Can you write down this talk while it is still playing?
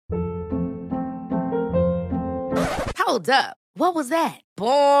Hold up. What was that?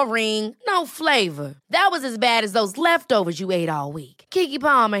 Boring. No flavor. That was as bad as those leftovers you ate all week. Keke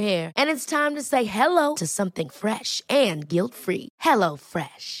Palmer here. And it's time to say hello to something fresh and guilt-free. Hello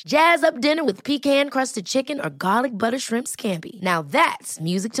Fresh. Jazz up dinner with pecan-crusted chicken or garlic butter shrimp scampi. Now that's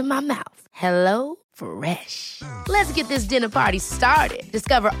music to my mouth. Hello Fresh. Let's get this dinner party started.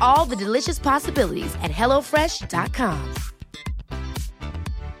 Discover all the delicious possibilities at hellofresh.com.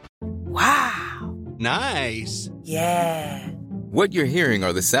 Wow. Nice. Yeah. What you're hearing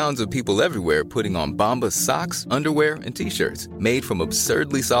are the sounds of people everywhere putting on Bombas socks, underwear, and T-shirts made from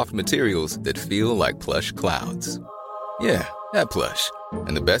absurdly soft materials that feel like plush clouds. Yeah, that plush.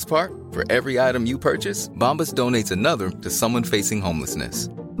 And the best part? For every item you purchase, Bombas donates another to someone facing homelessness.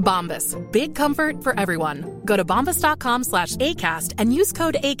 Bombas. Big comfort for everyone. Go to bombas.com/ACAST and use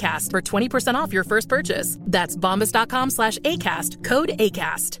code ACAST for 20% off your first purchase. That's bombas.com/ACAST. Code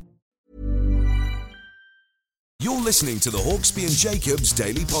ACAST. You're listening to the Hawksby and Jacobs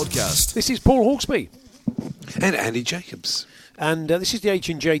Daily Podcast. This is Paul Hawksby. And Andy Jacobs. And this is the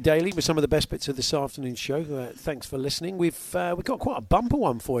H&J Daily with some of the best bits of this afternoon's show. Thanks for listening. We've got quite a bumper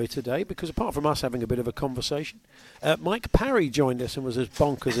one for you today because apart from us having a bit of a conversation, Mike Parry joined us and was as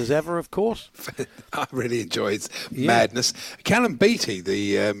bonkers as ever, of course. I really enjoyed his madness. Callum Beattie,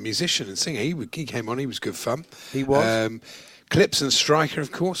 the musician and singer, he came on. He was good fun. He was. Clips and Striker,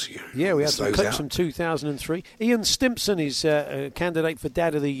 of course. Yeah, we had some clips from 2003. Ian Stimpson is a candidate for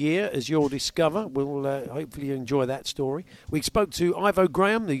Dad of the Year, as you'll discover. We'll hopefully enjoy that story. We spoke to Ivo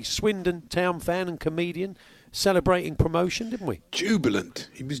Graham, the Swindon Town fan and comedian, celebrating promotion, didn't we? Jubilant.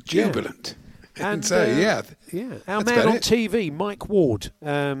 He was jubilant. Yeah. And our man on TV, Mike Ward.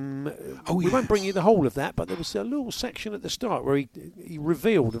 We won't bring you the whole of that, but there was a little section at the start where he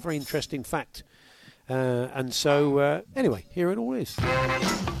revealed a very interesting fact. Anyway, here it all is.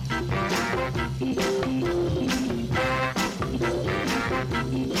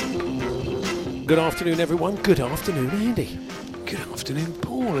 Good afternoon, everyone. Good afternoon, Andy. Good afternoon,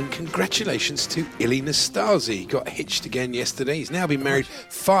 Paul, and congratulations to Ilie Nastase. He got hitched again yesterday. He's now been married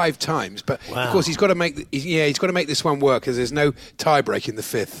 5 times, but of course he's got to make this one work, as there's no tie break in the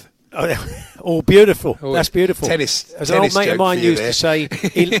 5th. Oh, beautiful. That's beautiful. Tennis. As an old mate of mine used to say,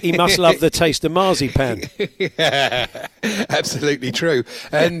 he must love the taste of marzipan. Yeah, absolutely true.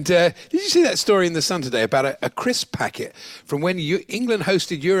 And did you see that story in The Sun today about a crisp packet from when England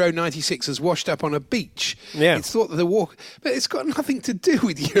hosted Euro 96 as washed up on a beach? Yeah. It's thought that the walk, but it's got nothing to do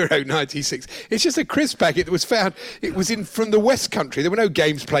with Euro 96. It's just a crisp packet that was found. It was from the West Country. There were no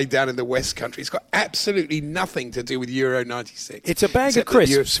games played down in the West Country. It's got absolutely nothing to do with Euro 96. It's a bag of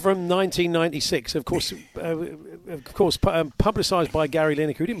crisps from 1996, of course, publicised by Gary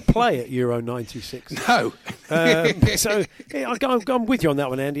Lineker, who didn't play at Euro 96. No. I'm with you on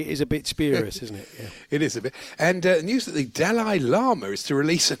that one, Andy. It is a bit spurious, isn't it? Yeah. It is a bit. And news that the Dalai Lama is to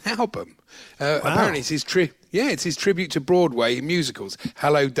release an album. Apparently, it's his it's his tribute to Broadway musicals.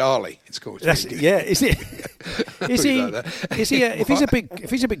 Hello, Dolly. It's called. Is it? If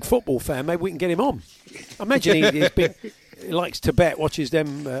he's a big football fan, maybe we can get him on. I imagine he's big. He likes Tibet, watches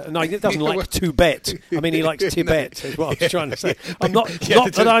them. No, he doesn't like Tibet. I mean, he likes Tibet, is what I was trying to say. I'm not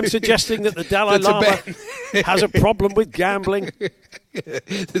that I'm suggesting that the Dalai Lama has a problem with gambling.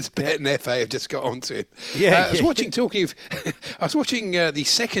 The Tibetan FA have just got onto him. I was watching the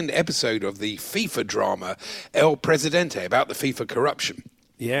second episode of the FIFA drama El Presidente about the FIFA corruption.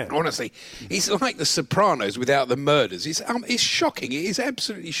 Yeah. Honestly, it's like The Sopranos without the murders. It's shocking. It is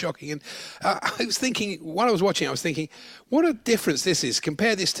absolutely shocking. And I was thinking, while I was watching, what a difference this is.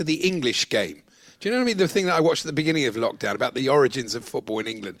 Compare this to the English game. Do you know what I mean? The thing that I watched at the beginning of lockdown about the origins of football in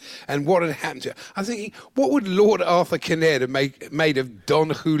England and what had happened to it. I was thinking, what would Lord Arthur Kinnaird have made of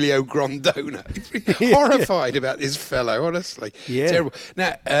Don Julio Grondona? Horrified about this fellow, honestly. Yeah. Terrible.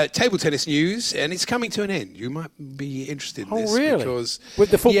 Now, table tennis news, and it's coming to an end. You might be interested in this. Oh, really? Because,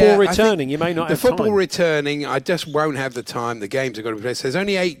 with the football returning, you may not have time. The football returning, I just won't have the time. The games are going to be played. So there's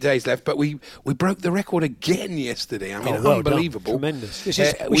only 8 days left, but we broke the record again yesterday. I mean, well unbelievable. Done. Tremendous.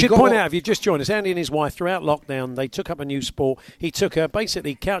 We should point out, if you've just joined us, Andy and his wife, throughout lockdown, they took up a new sport. He took her,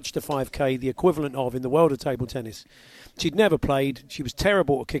 basically couch to 5K, the equivalent of in the world of table tennis. She'd never played. She was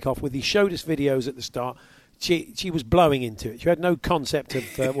terrible to kick off with. He showed us videos at the start. She was blowing into it. She had no concept of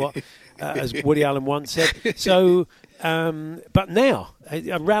what, as Woody Allen once said. So, but now,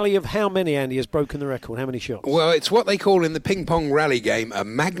 a rally of how many, Andy, has broken the record? How many shots? Well, it's what they call in the ping pong rally game a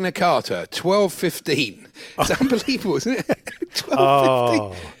Magna Carta, 12-15. It's unbelievable, isn't it?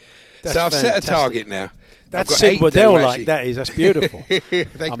 12-15. So I've set a target now. That's Sid Waddell like that is. That's beautiful. Thank you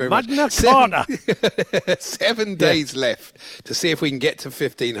very much. Magna Carta. 7 days left to see if we can get to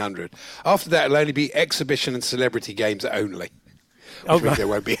 1,500. After that, it'll only be exhibition and celebrity games only. Which means there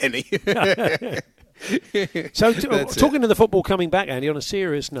won't be any. So, talking to the football coming back, Andy, on a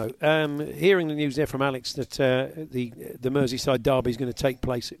serious note, hearing the news there from Alex that the Merseyside derby is going to take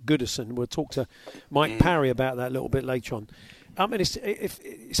place at Goodison. We'll talk to Mike Parry about that a little bit later on. I mean,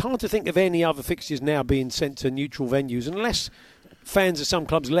 it's hard to think of any other fixtures now being sent to neutral venues unless fans of some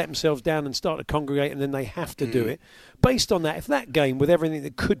clubs let themselves down and start to congregate and then they have to do it. Based on that, if that game, with everything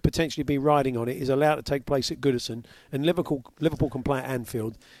that could potentially be riding on it, is allowed to take place at Goodison and Liverpool can play at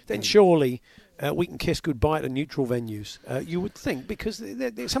Anfield, then surely we can kiss goodbye to neutral venues. You would think, because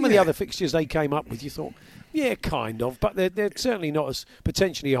some of the other fixtures they came up with, you thought, yeah, kind of, but they're certainly not as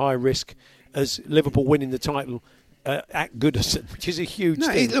potentially high risk as Liverpool winning the title at Goodison, which is a huge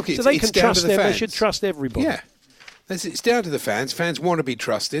thing. Look, so they can trust them. They should trust everybody. Yeah. It's down to the fans. Fans want to be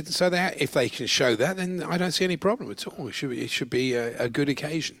trusted, so if they can show that, then I don't see any problem at all. It should be a good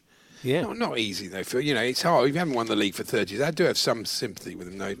occasion. Yeah, not easy though, Phil. You know, it's hard. We haven't won the league for 30 years. I do have some sympathy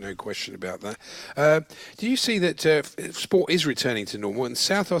with them, no question about that. Do you see that sport is returning to normal? And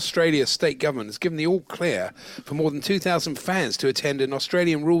South Australia state government has given the all clear for more than 2,000 fans to attend an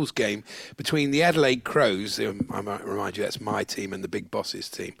Australian rules game between the Adelaide Crows. I might remind you, that's my team and the Big Boss's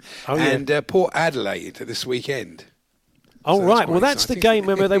team, and Port Adelaide this weekend. Oh, so right. Well, that's the game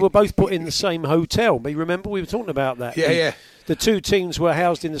where they were both put in the same hotel. But you remember we were talking about that? Yeah. The two teams were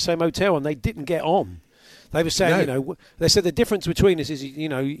housed in the same hotel and they didn't get on. They were saying, they said the difference between us is, you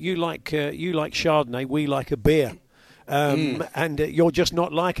like Chardonnay, we like a beer. And you're just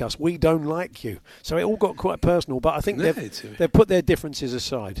not like us. We don't like you. So it all got quite personal. But I think they've put their differences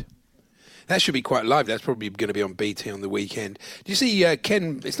aside. That should be quite live. That's probably going to be on BT on the weekend. Do you see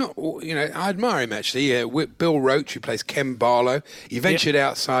Ken? It's not, I admire him actually. Bill Roach, who plays Ken Barlow, he ventured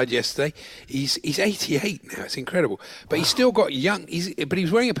outside yesterday. He's 88 now. It's incredible. But he's still got young. But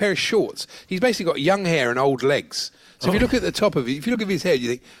he's wearing a pair of shorts. He's basically got young hair and old legs. So if you look at the top of it, if you look at his head, you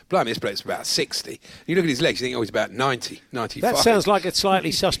think, blimey, this bloke's about 60. You look at his legs, you think, he's about 90, 95. That sounds like a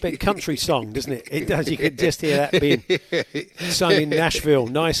slightly suspect country song, doesn't it? It does. You could just hear that being sung in Nashville.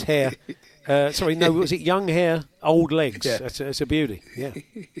 Nice hair. Was it young hair, old legs? Yeah. That's a beauty, yeah.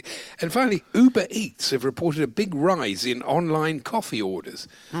 And finally, Uber Eats have reported a big rise in online coffee orders.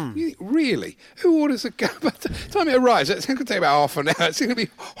 Really? Who orders a cup? By the time it arrives, it's going to take about half an hour. It's going to be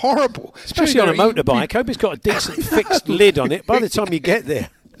horrible. Especially on a motorbike. I hope it's got a decent fixed lid on it by the time you get there.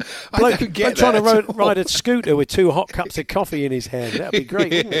 I don't get trying to ride a scooter with 2 hot cups of coffee in his hand. That would be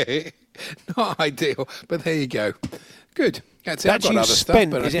great, wouldn't it? Not ideal, but there you go. Good. That's I've got other stuff.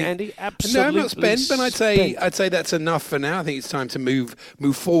 Is it, Andy? Absolutely. No, I'm not spent, but I'd say that's enough for now. I think it's time to move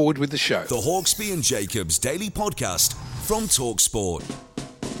forward with the show. The Hawksbee and Jacobs Daily Podcast from TalkSport.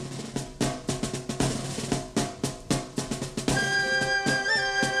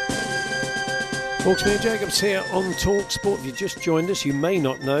 Hawksbee and Jacobs here on TalkSport. If you just joined us, you may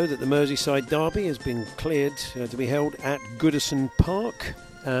not know that the Merseyside derby has been cleared to be held at Goodison Park.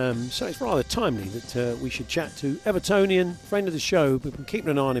 So it's rather timely that we should chat to Evertonian, friend of the show. We've been keeping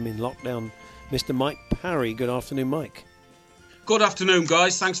an eye on him in lockdown, Mr. Mike Parry. Good afternoon, Mike. Good afternoon,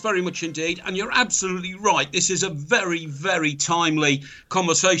 guys. Thanks very much indeed. And you're absolutely right. This is a very, very timely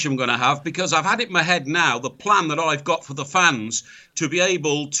conversation I'm going to have, because I've had it in my head now, the plan that I've got for the fans to be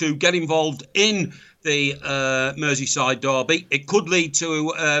able to get involved in the Merseyside derby. It could lead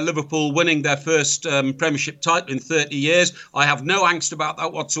to Liverpool winning their first Premiership title in 30 years. I have no angst about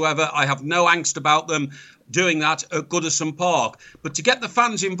that whatsoever. I have no angst about them doing that at Goodison Park. But to get the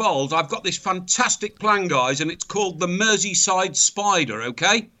fans involved, I've got this fantastic plan, guys, and it's called the Merseyside Spider,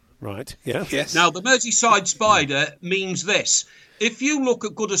 OK? Right, yeah. Yes. Now, the Merseyside Spider means this. If you look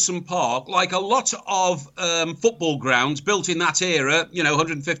at Goodison Park, like a lot of football grounds built in that era,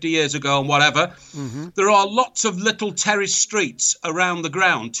 150 years ago and whatever, there are lots of little terrace streets around the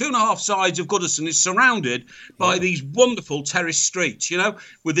ground. 2.5 sides of Goodison is surrounded by these wonderful terrace streets,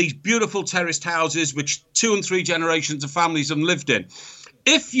 with these beautiful terraced houses which 2 and 3 generations of families have lived in.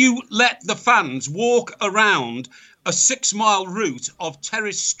 If you let the fans walk around a 6-mile route of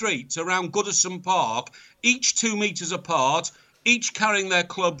terrace streets around Goodison Park, each 2 metres apart, each carrying their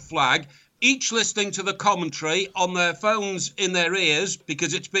club flag, each listening to the commentary on their phones in their ears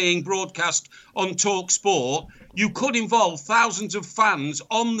because it's being broadcast on TalkSport, you could involve thousands of fans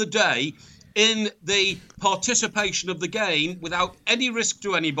on the day in the participation of the game without any risk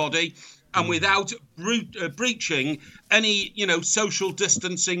to anybody. and without breaching any, social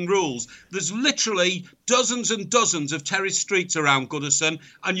distancing rules. There's literally dozens and dozens of terrace streets around Goodison,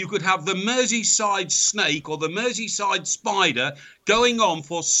 and you could have the Merseyside snake or the Merseyside spider going on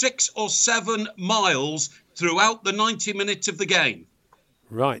for 6 or 7 miles throughout the 90 minutes of the game.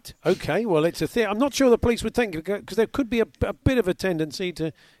 Right. Okay. Well, it's a thing. I'm not sure the police would think, because there could be a bit of a tendency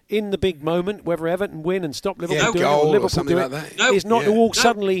to, in the big moment, whether Everton win and stop Liverpool doing it or Liverpool do it, is not to all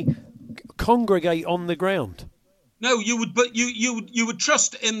suddenly congregate on the ground. No, you would, but you would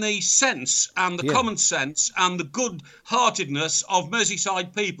trust in the sense and the common sense and the good-heartedness of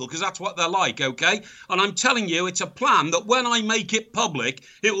Merseyside people, because that's what they're like, okay? And I'm telling you, it's a plan that when I make it public,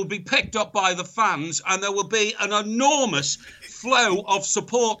 it will be picked up by the fans, and there will be an enormous flow of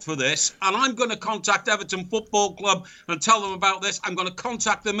support for this. And I'm going to contact Everton Football Club and tell them about this. I'm going to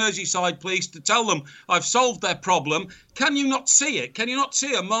contact the Merseyside police to tell them I've solved their problem. Can you not see it? Can you not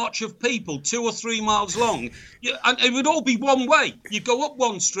see a march of people 2 or 3 miles long? And it would all be one way. You go up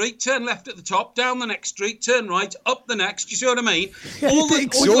one street, turn left at the top, down the next street, turn right, up the next. You see what I mean?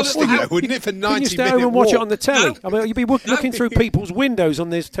 Exhausting, wouldn't it, for 90 minutes? Can you stay home and watch it on the telly? I mean, you'd be looking through people's windows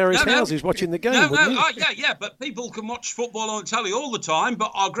on these terrace houses watching the game, wouldn't you? Yeah, but people can watch football on the telly all the time,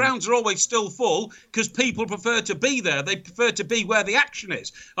 but our grounds are always still full because people prefer to be there. They prefer to be where the action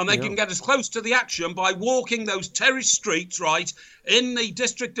is, and they can get as close to the action by walking those terrace streets, right, in the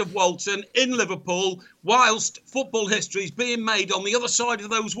district of Walton, in Liverpool, whilst football history is being made on the other side of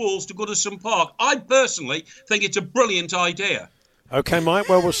those walls to Goodison Park. I personally think it's a brilliant idea. Okay, Mike.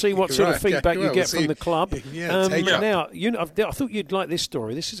 Well, we'll see what sort of feedback you get from the club. Now, I thought you'd like this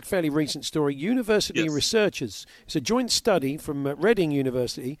story. This is a fairly recent story. University researchers. It's a joint study from Reading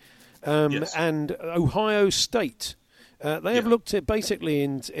University and Ohio State. They have looked at basically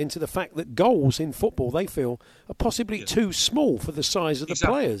into the fact that goals in football, they feel, are possibly too small for the size of the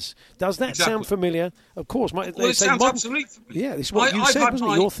players. Does that sound familiar? Of course. It sounds absolutely familiar. Yeah, this is what you said,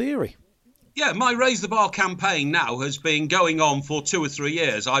 wasn't it? Your theory. Yeah, my Raise the Bar campaign now has been going on for 2 or 3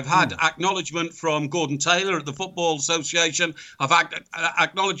 years. I've had acknowledgement from Gordon Taylor at the Football Association. I've had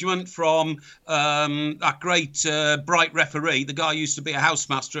acknowledgement from that great bright referee, the guy who used to be a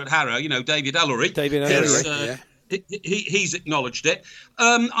housemaster at Harrow, David Ellery. David Ellery, He's acknowledged it.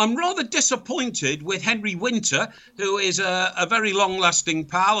 I'm rather disappointed with Henry Winter, who is a very long-lasting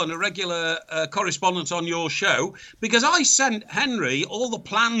pal and a regular correspondent on your show, because I sent Henry all the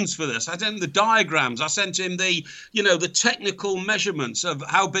plans for this. I sent him the diagrams. I sent him the technical measurements of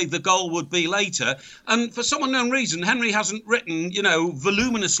how big the goal would be later. And for some unknown reason, Henry hasn't written,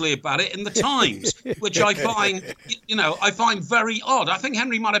 voluminously about it in the Times, which I find very odd. I think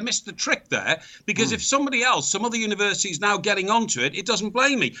Henry might have missed the trick there, because if somebody else, some other universities now getting onto it, it doesn't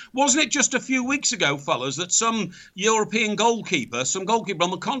blame me. Wasn't it just a few weeks ago, fellas, that some European goalkeeper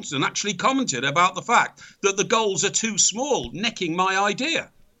on the continent actually commented about the fact that the goals are too small, necking my idea?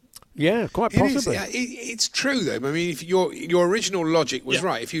 Yeah, quite possibly. It's true, though. I mean, if your original logic was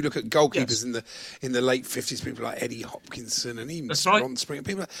right. If you look at goalkeepers in the late 50s, people like Eddie Hopkinson and even Ron Springer,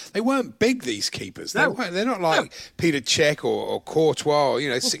 people, they weren't big, these keepers. They're not like Peter Cech or Courtois, or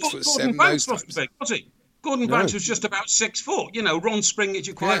 6'7", those types. Big, was he? Gordon Banks was just about 6 foot. Ron Spring, as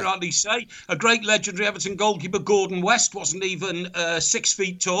you quite rightly say, a great legendary Everton goalkeeper, Gordon West, wasn't even 6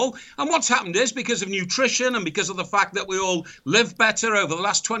 feet tall. And what's happened is, because of nutrition and because of the fact that we all live better over the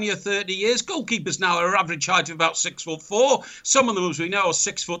last 20 or 30 years, goalkeepers now are average height of about 6'4". Some of them, as we know, are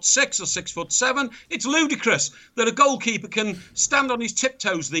 6'6" or 6'7". It's ludicrous that a goalkeeper can stand on his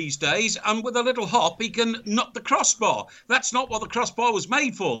tiptoes these days, and with a little hop, he can nut the crossbar. That's not what the crossbar was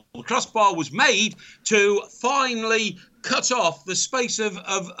made for. The crossbar was made to finally cut off the space of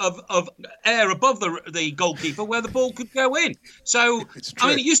air above the goalkeeper where the ball could go in. So, I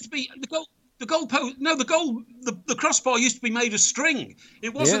mean, it used to be the crossbar used to be made of string.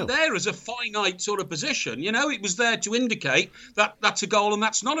 It wasn't there as a finite sort of position. It was there to indicate that that's a goal and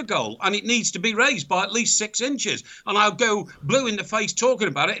that's not a goal. And it needs to be raised by at least 6 inches. And I'll go blue in the face talking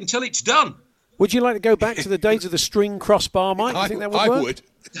about it until it's done. Would you like to go back to the days of the string crossbar, Mike? You think that would work? I would.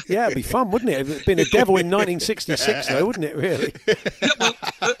 Yeah, it'd be fun, wouldn't it? It'd been a devil in 1966, though, wouldn't it, really? Yeah, well,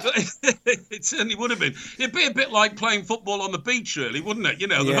 it certainly would have been. It'd be a bit like playing football on the beach, really, wouldn't it?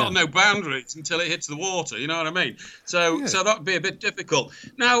 There are no boundaries until it hits the water, you know what I mean? So that would be a bit difficult.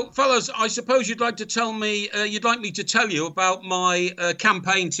 Now, fellas, I suppose you'd like me to tell you about my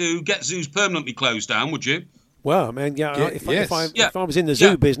campaign to get zoos permanently closed down, would you? Well, man, if I was in the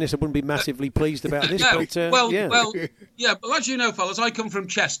zoo business, I wouldn't be massively pleased about this. Well, Yeah, but as you know, fellas, I come from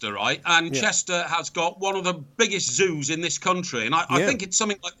Chester, right? And Chester has got one of the biggest zoos in this country. And I think it's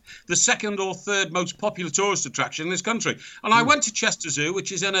something like the second or third most popular tourist attraction in this country. And I went to Chester Zoo,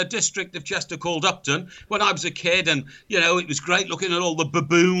 which is in a district of Chester called Upton, when I was a kid. And, it was great looking at all the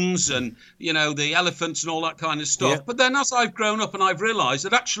baboons and, the elephants and all that kind of stuff. Yeah. But then as I've grown up and I've realised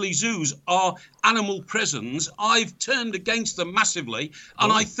that actually zoos are animal prisons, I've turned against them massively.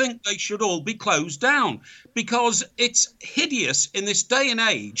 And I think they should all be closed down, because it's hideous in this day and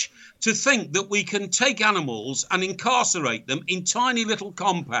age to think that we can take animals and incarcerate them in tiny little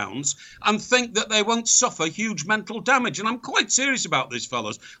compounds and think that they won't suffer huge mental damage. And I'm quite serious about this,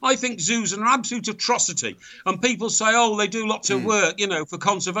 fellas. I think zoos are an absolute atrocity. And people say, they do lots of work, for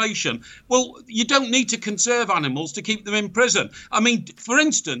conservation. Well, you don't need to conserve animals to keep them in prison. I mean, for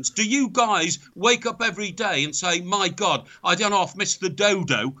instance, do you guys wake up every day and say, my God, I don't know, I've missed the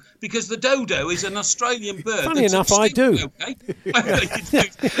dodo? Because the dodo is an Australian bird. Funny enough, I do. Okay?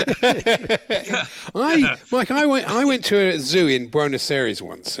 Mike, I went to a zoo in Buenos Aires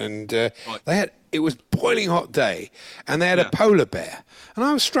once, and it was boiling hot day, and they had a polar bear, and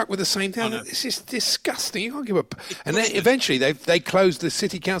I was struck with the same thing. This is disgusting. You can't give up. And then eventually they closed, the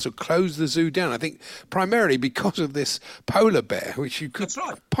city council closed the zoo down. I think primarily because of this polar bear, which you could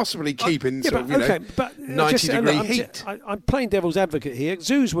possibly keep in 90-degree heat. I'm playing devil's advocate here.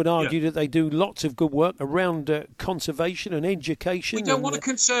 Zoos would argue that they do lots of good work around conservation and education. We don't want to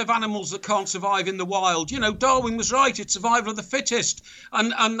conserve animals that can't survive in the wild. Darwin was right. It's survival of the fittest,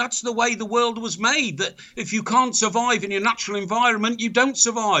 and that's the way the world was made, that if you can't survive in your natural environment, you don't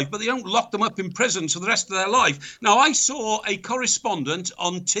survive. But they don't lock them up in prisons for the rest of their life. Now, I saw a correspondent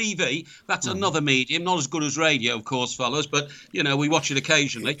on TV. That's another medium, not as good as radio, of course, fellas, but we watch it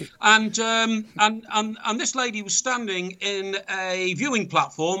occasionally. And this lady was standing in a viewing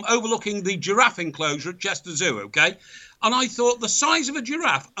platform overlooking the giraffe enclosure at Chester Zoo. Okay. And I thought the size of a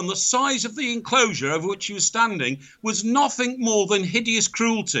giraffe and the size of the enclosure over which she was standing was nothing more than hideous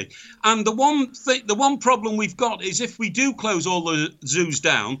cruelty. And the one problem we've got is if we do close all the zoos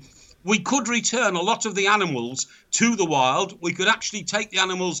down, we could return a lot of the animals to the wild. We could actually take the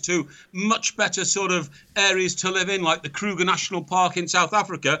animals to much better sort of areas to live in, like the Kruger National Park in South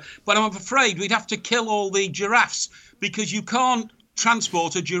Africa. But I'm afraid we'd have to kill all the giraffes, because you can't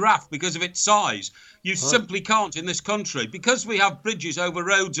transport a giraffe because of its size. You simply can't in this country. Because we have bridges over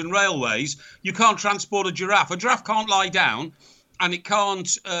roads and railways, you can't transport a giraffe. A giraffe can't lie down, and it can't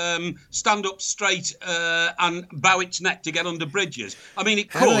stand up straight and bow its neck to get under bridges. I mean,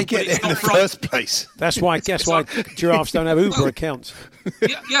 it could, How do they get there in the first place? That's why giraffes don't have Uber accounts.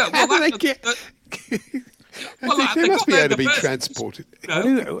 Well, How do they get... they must be able to be transported.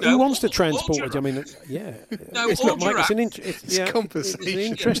 Who wants to transport it? I mean, it's not Mike. It's conversation. It's an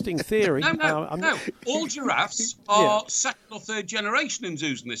interesting theory. No. All giraffes are second or third generation in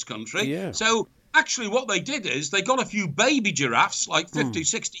zoos in this country. Yeah. So actually what they did is they got a few baby giraffes like 50,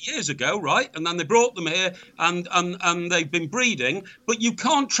 60 years ago, right? And then they brought them here and they've been breeding. But you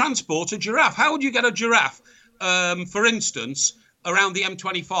can't transport a giraffe. How would you get a giraffe, for instance, around the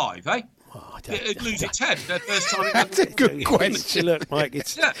M25, eh? It'd lose its head the first time. That's a good question. Look, Mike,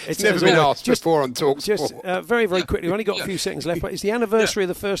 it's never been asked before on Talk Sport. Just very, very quickly, we've only got a few seconds left, but it's the anniversary of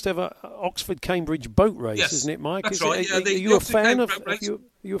the first ever Oxford-Cambridge boat race, isn't it, Mike? That's right. Are you a fan of that sport?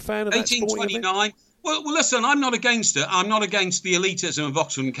 1829. Well, listen, I'm not against it. I'm not against the elitism of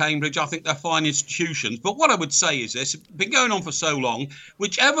Oxford and Cambridge. I think they're fine institutions. But what I would say is this, it's been going on for so long,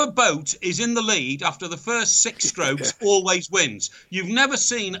 whichever boat is in the lead after the first 6 strokes always wins. You've never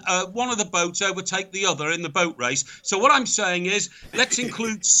seen one of the boats overtake the other in the boat race. So what I'm saying is, let's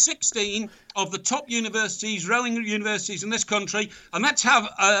include 16 of the top universities, rowing universities in this country, and let's have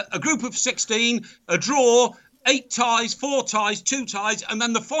a group of 16, a draw, 8 ties, 4 ties, 2 ties, and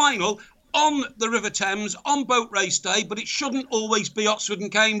then the final on the River Thames on boat race day. But it shouldn't always be Oxford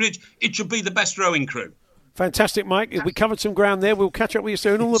and Cambridge. It should be the best rowing crew. Fantastic, Mike. We covered some ground there. We'll catch up with you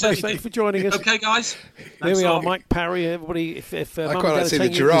soon. All the best. Thank you for joining us. Okay, guys. There we are, Mike Parry. Everybody, if I Mum quite and like Dad to see are the taking you to the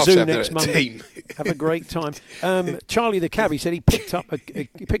giraffes zoo have next their Monday, team. have a great time. Charlie the cabbie said he picked up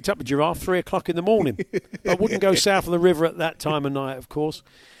a giraffe 3 o'clock in the morning. But wouldn't go south of the river at that time of night, of course.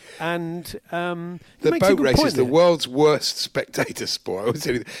 And the boat race is the world's worst spectator sport,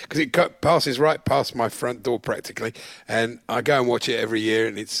 because it passes right past my front door practically, and I go and watch it every year,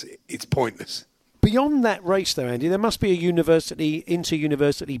 and it's pointless. Beyond that race, though, Andy, there must be a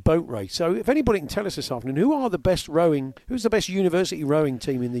inter-university boat race. So, if anybody can tell us this afternoon, who's the best university rowing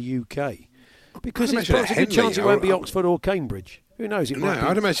team in the UK? Because it's a good chance it won't be Oxford or Cambridge. Who knows?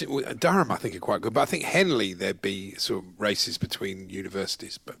 I'd imagine Durham, I think, are quite good. But I think Henley, there'd be sort of races between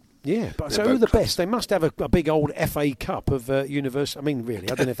universities. But Yeah, but so who are the best? They must have a big old FA Cup of university. I mean, really,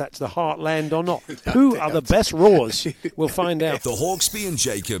 I don't know if that's the heartland or not. Who are the best Raws? We'll find out. The Hawksbee and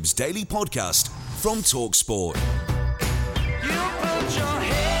Jacobs Daily Podcast from TalkSport.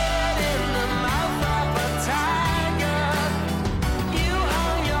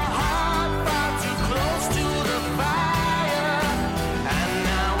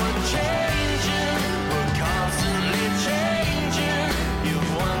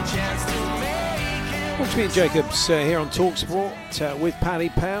 Hawksbee and Jacobs here on TalkSport with Paddy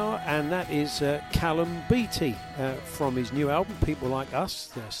Power, and that is Callum Beattie from his new album, People Like Us.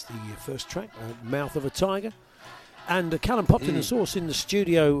 That's the first track, Mouth of a Tiger. And Callum popped in the sauce in the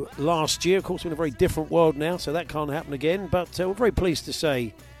studio last year. Of course, we're in a very different world now, so that can't happen again. But we're very pleased to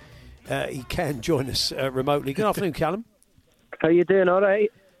say he can join us remotely. Good afternoon, Callum. How you doing? All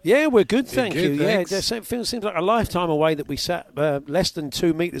right? Yeah, we're good, thank you. Thanks. Yeah, it seems like a lifetime away that we sat less than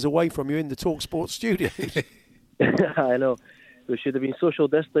 2 metres away from you in the TalkSport studios. I know. We should have been social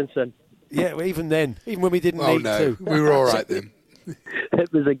distancing. Yeah, well, even then, even when we didn't need to. We were all right then.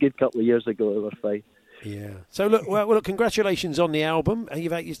 It was a good couple of years ago. It was fine. Yeah. So look, congratulations on the album.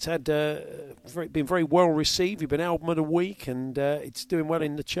 You've had been very well received. You've been album of the week, and it's doing well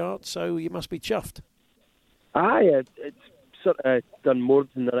in the charts. So you must be chuffed. Aye, it's sort of done more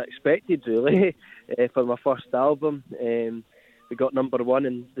than I expected, really. For my first album, we got number 1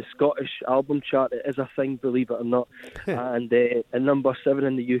 in the Scottish album chart. It is a thing, believe it or not, and number 7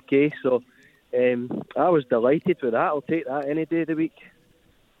 in the UK. So I was delighted with that. I'll take that any day of the week.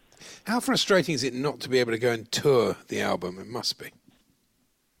 How frustrating is it not to be able to go and tour the album? It must be.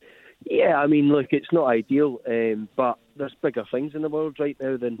 Yeah, I mean, look, it's not ideal, but there's bigger things in the world right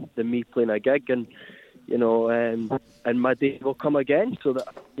now than me playing a gig, and and my day will come again, so that,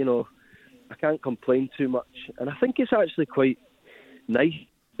 I can't complain too much. And I think it's actually quite nice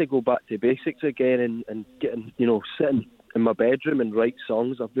to go back to basics again and getting, sitting in my bedroom and write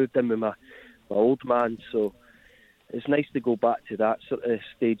songs. I've moved in with my old man, so it's nice to go back to that sort of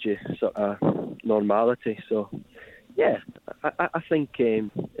stage of sort of normality. So, yeah, I think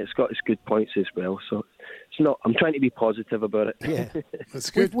it's got its good points as well. So it's not. I'm trying to be positive about it. Yeah, that's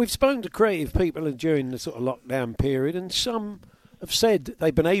good. We've spoken to creative people during the sort of lockdown period, and some have said that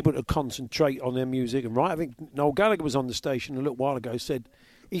they've been able to concentrate on their music and write. I think Noel Gallagher was on the station a little while ago. Said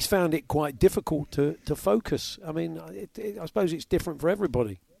he's found it quite difficult to focus. I mean, I suppose it's different for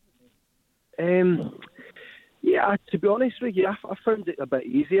everybody. Yeah, to be honest with you, I found it a bit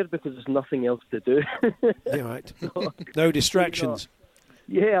easier because there's nothing else to do. Yeah, right. No distractions.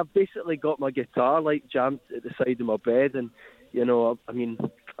 Yeah, I've basically got my guitar jammed at the side of my bed, and I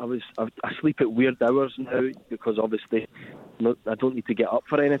sleep at weird hours now because obviously I don't need to get up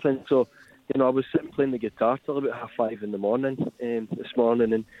for anything. So, I was sitting playing the guitar till about 5:30 in the morning this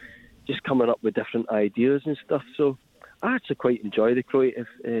morning, and just coming up with different ideas and stuff. So I actually quite enjoy the creative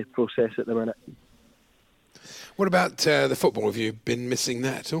process at the minute. What about the football? Have you been missing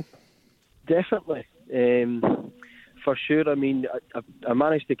that at all? Definitely. For sure. I mean, I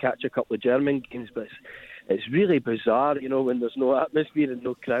managed to catch a couple of German games, but it's really bizarre, when there's no atmosphere and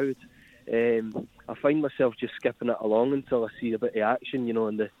no crowd. I find myself just skipping it along until I see a bit of action,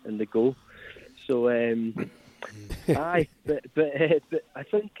 in the goal. So, aye, but I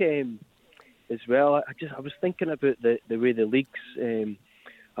think as well, I was thinking about the way the leagues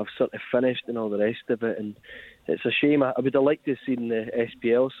have sort of finished and all the rest of it, and it's a shame. I would have liked to have seen the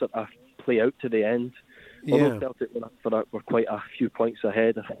SPL sort of play out to the end. Yeah. Although Celtic were quite a few points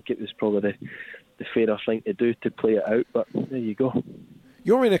ahead, I think it was probably the fairer thing to do to play it out. But there you go.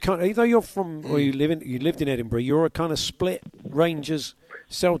 You're in a kind of, either you're from, or you lived in Edinburgh. You're a kind of split Rangers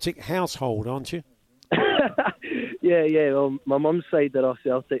Celtic household, aren't you? Yeah. Well, my mum's side are all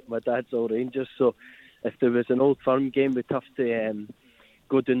Celtic, my dad's all Rangers. So if there was an Old Firm game, we'd have to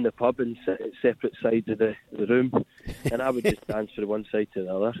go down the pub and sit at separate sides of the room, and I would just dance from one side to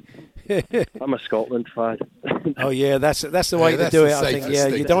the other. I'm a Scotland fan. Oh yeah, that's the way to do it. I think. Yeah,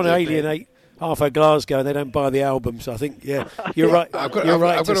 you don't want to alienate half of Glasgow, and they don't buy the albums. I think. Yeah, you're right. I've got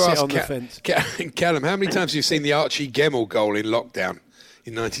to sit on the fence. Callum, how many times have you seen the Archie Gemmill goal in lockdown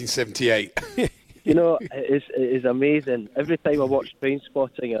in 1978? It is amazing. Every time I watch Train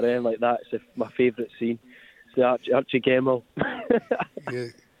Spotting or anything like that, it's my favourite scene. It's the Archie Gemmill. Yeah.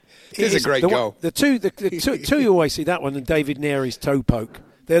 It is a great goal. The two you always see, that one and David Neary's toe poke.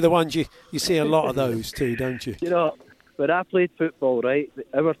 They're the ones you see a lot of those too, don't you? When I played football, right,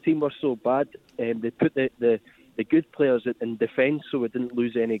 our team was so bad, they put the good players in defence so we didn't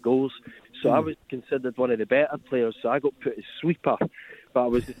lose any goals. So I was considered one of the better players, so I got put as sweeper, but I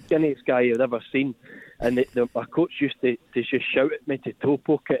was the skinniest guy you'd ever seen. And my coach used to just shout at me to toe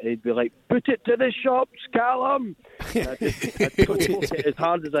poke it. He'd be like, "Put it to the shops, Callum!" And I'd toe poke it as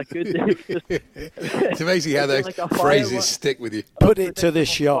hard as I could. It's amazing how those phrases stick with you. Put it to the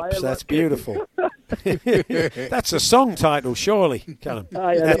shops. That's beautiful. That's a song title, surely, Callum.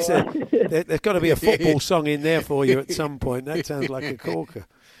 There's got to be a football song in there for you at some point. That sounds like a corker.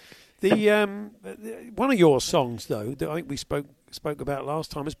 One of your songs, though, that I think we spoke about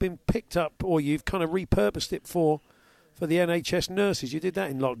last time, has been picked up, or you've kind of repurposed it for the NHS nurses. You did that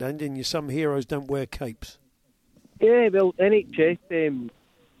in lockdown, didn't you? Some heroes don't wear capes. Yeah, well, NHS, they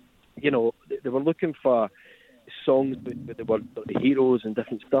were looking for songs with the word the heroes and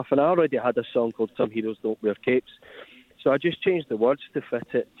different stuff, and I already had a song called "Some Heroes Don't Wear Capes," so I just changed the words to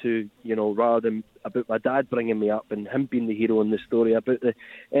fit it to, rather than about my dad bringing me up and him being the hero in the story, about the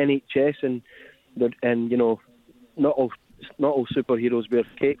NHS and not all superheroes wear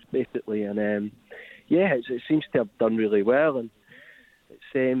capes, basically, and it seems to have done really well, and it's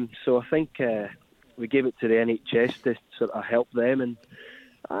so I think we gave it to the NHS to sort of help them, and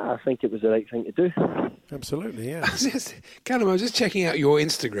I think it was the right thing to do. Absolutely, yeah. Callum, I was just checking out your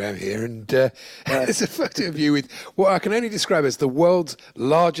Instagram here, and there's a photo of you with what I can only describe as the world's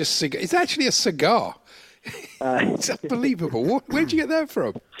largest cigar. It's actually a cigar. It's unbelievable. Where'd you get that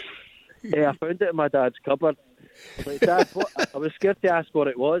from? Yeah, I found it in my dad's cupboard. Like, Dad, I was scared to ask what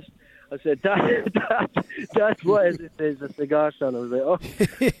it was. I said, Dad, what is it? It's a cigar, son. I was like, oh,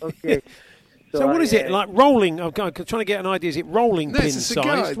 okay. So what is it, like rolling? I'm trying to get an idea. Is it rolling pin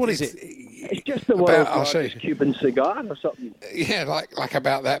sized? What is it? It's just the world's largest Cuban cigar or something. Yeah, like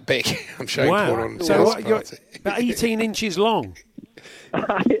about that big. I'm showing Paul on. So what, you're about 18 inches long.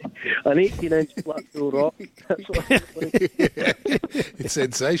 An 18-inch Blackpool Rock. That's what it's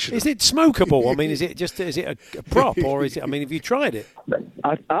sensational. Is it smokable? I mean, is it a prop, or is it? I mean, have you tried it?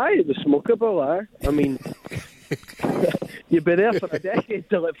 It was smokable. I mean, you'd be there for a decade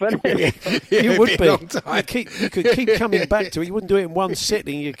till it finished. You would be. You could keep coming back to it. You wouldn't do it in one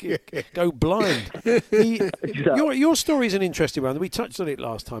sitting. You could go blind. Your story is an interesting one. We touched on it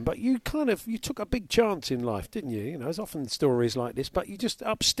last time, but you took a big chance in life, didn't you? There's often stories like this, but you just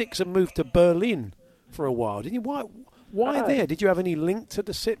up sticks and moved to Berlin for a while, didn't you? Why there? Did you have any link to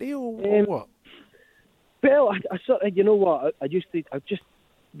the city or what? Well, I sort of, you know what? I just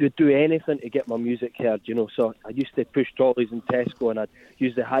would do anything to get my music heard, So I used to push trolleys in Tesco, and I'd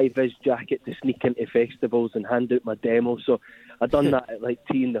use the high-vis jacket to sneak into festivals and hand out my demos. So I'd done that at like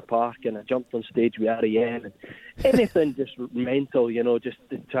Tea in the Park, and I jumped on stage with R.E.M. and anything just mental, just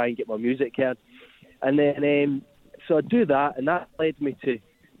to try and get my music heard. And then, so I'd do that, and that led me to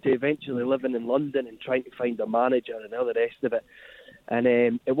eventually living in London and trying to find a manager and all the rest of it. And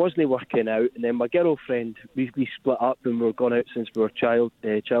it wasn't working out. And then my girlfriend, we split up, and we were gone out since we were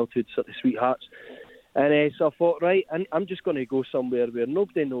childhood sort of sweethearts. And so I thought, right, I'm just going to go somewhere where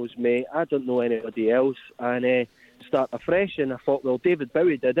nobody knows me, I don't know anybody else, and start afresh. And I thought, well, David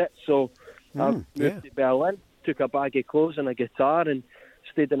Bowie did it. So I moved to Berlin, took a bag of clothes and a guitar, and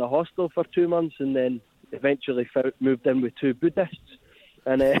stayed in a hostel for 2 months, and then eventually moved in with 2 Buddhists.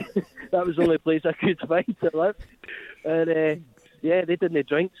 And that was the only place I could find to live. And they didn't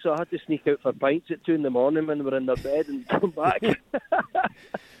drink, so I had to sneak out for pints at 2 a.m. when we were in their bed and come back.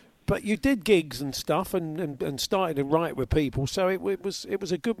 But you did gigs and stuff, and started to write with people, so it was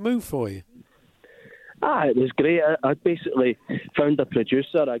a good move for you. It was great. I basically found a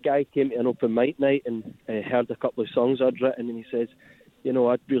producer. A guy came to an open mic night and heard a couple of songs I'd written, and he says,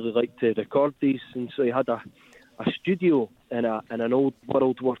 I'd really like to record these. And so he had a studio in an old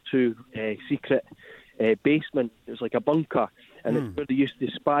World War II secret basement. It was like a bunker, and it's where they used to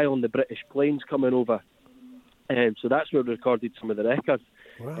spy on the British planes coming over. So that's where we recorded some of the records.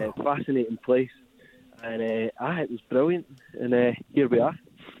 Wow. Fascinating place. And it was brilliant. And here we are.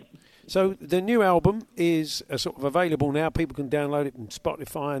 So the new album is sort of available now. People can download it from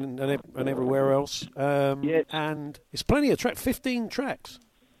Spotify and everywhere else. And it's plenty of tracks, 15 tracks.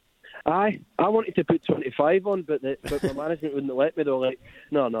 I wanted to put 25 on, but my management wouldn't let me. They were like,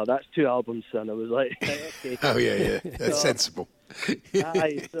 no, that's 2 albums, son. I was like, okay. Oh, yeah, that's sensible.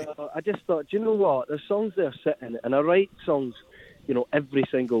 So I just thought, do you know what? There's songs there sitting, and I write songs, every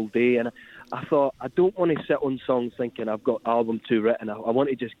single day, and I thought, I don't want to sit on songs thinking I've got album 2 written. I want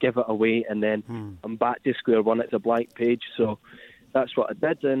to just give it away, and then I'm back to square one. It's a blank page, so that's what I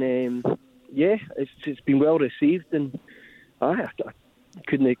did, and it's been well received, and I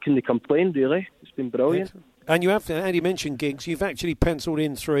couldn't complain, really. It's been brilliant. And you have, Andy mentioned gigs. You've actually penciled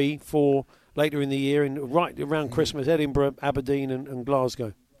in 3 for later in the year, and right around Christmas, Edinburgh, Aberdeen and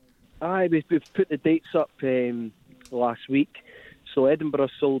Glasgow. We've put the dates up last week. So Edinburgh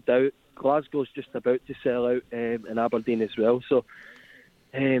sold out. Glasgow's just about to sell out, and Aberdeen as well. So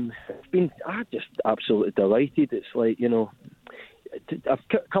I'm just absolutely delighted. It's like, I've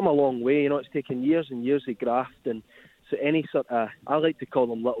come a long way. It's taken years and years of graft, and so any sort of, I like to call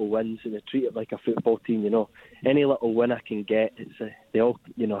them little wins, and I treat it like a football team. Any little win I can get, they all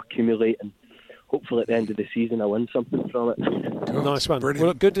accumulate, and hopefully at the end of the season I win something from it. Nice one. Brilliant.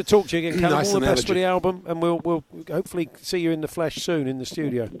 Well, good to talk to you again, Callum. Nice All the best for analogy. the album, and we'll hopefully see you in the flesh soon in the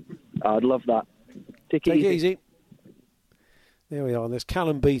studio. I'd love that. Take it easy. There we are. There's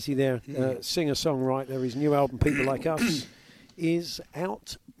Callum Beattie there, singer-songwriter. His new album, People Like Us, is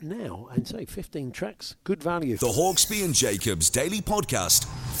out now. And say 15 tracks, good value. The Hawksbee and Jacobs Daily Podcast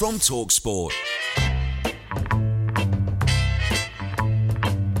from TalkSport.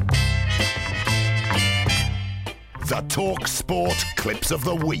 The TalkSport Clips of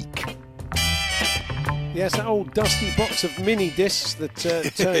the Week. Yes, that old dusty box of mini discs that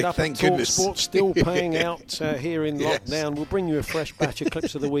turned up Thank at goodness. TalkSport, still paying out here in Yes. lockdown. We'll bring you a fresh batch of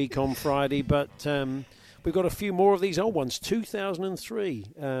Clips of the Week on Friday, but we've got a few more of these old ones, 2003.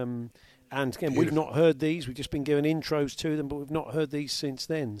 And again, we've not heard these. We've just been given intros to them, but we've not heard these since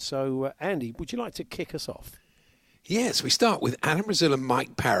then. So, Andy, would you like to kick us off? Yes, we start with Alan Brazil and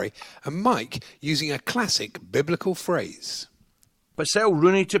Mike Parry, and Mike using a classic biblical phrase. But sell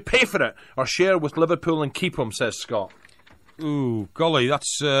Rooney to pay for it, or share with Liverpool and keep him, says Scott. Ooh, golly,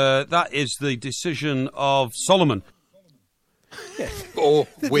 that is the decision of Solomon. Yeah. Or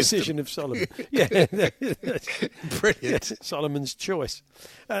the wisdom. decision of Solomon. Yeah. Brilliant. Solomon's choice.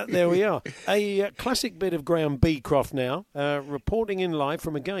 There we are. A classic bit of Graham Beecroft now, reporting in live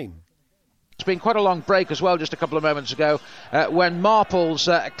from a game. It's been quite a long break as well just a couple of moments ago when Marples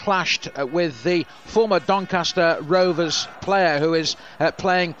clashed with the former Doncaster Rovers player who is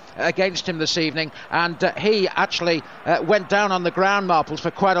playing against him this evening, and he actually went down on the ground, Marples, for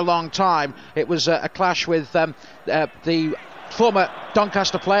quite a long time. It was a clash with the former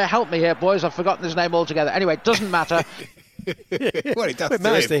Doncaster player. Help me here, boys, I've forgotten his name altogether. Anyway, it doesn't matter. Well, it does It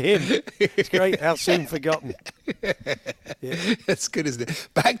matters to him. It's great how soon forgotten. Yeah. That's good, isn't it?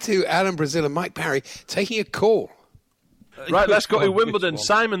 Back to Alan Brazil and Mike Parry taking a call. Right, let's go to Wimbledon.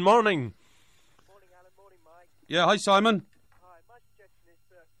 Simon, morning. Morning, Alan. Morning, Mike. Yeah, hi, Simon. Hi, my suggestion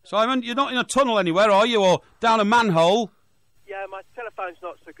is... Simon, you're not in a tunnel anywhere, are you? Or down a manhole? Yeah, my telephone's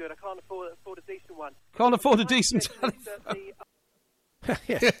not so good. I can't afford a decent one. Can't afford a decent telephone.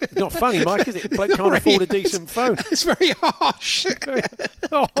 Yeah. Not funny, Mike, is it? Bloke can't afford a decent phone. It's very harsh.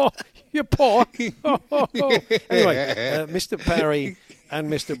 Oh, you're poor. Anyway, Mr. Parry and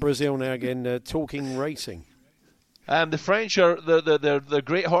Mr. Brazil now again talking racing. The French are they're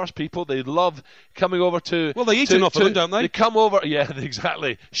great horse people. They love coming over to. Well, they eat enough of them, don't they? They come over. Yeah,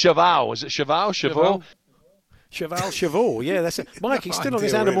 exactly. Cheval. Is it cheval? Cheval. Cheval, yeah, that's it. Mike, he's still on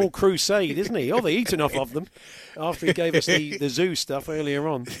his animal crusade, isn't he? Oh, they eat enough of them after he gave us the zoo stuff earlier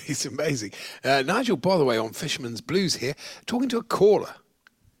on. He's amazing. Nigel Botherway on Fisherman's Blues here, talking to a caller.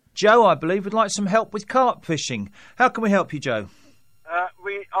 Joe, I believe, would like some help with carp fishing. How can we help you, Joe?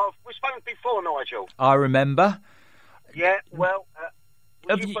 We've spoken before, Nigel. I remember. Yeah, well,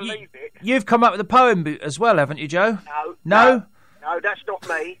 would you believe it? You've come up with a poem as well, haven't you, Joe? No, that's not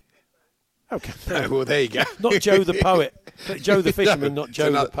me. Okay. Oh, well, there you go. Not Joe the poet. But Joe the fisherman, not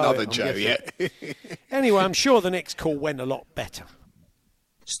Joe the poet. Another Joe, yeah. Anyway, I'm sure the next call went a lot better.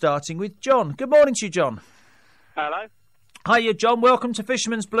 Starting with John. Good morning to you, John. Hello. Hiya, John. Welcome to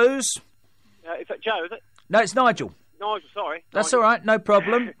Fisherman's Blues. Is that Joe, is it? No, it's Nigel. Nigel, sorry. That's all right, no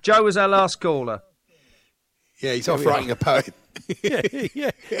problem. Joe was our last caller. Yeah, he's off writing a poem.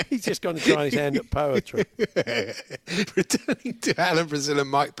 yeah, he's just going to try his hand at poetry. Returning to Alan Brazil and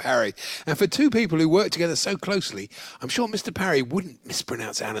Mike Parry. And for two people who work together so closely, I'm sure Mr. Parry wouldn't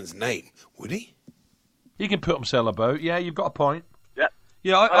mispronounce Alan's name, would he? He can put himself about. Yeah, you've got a point. Yeah.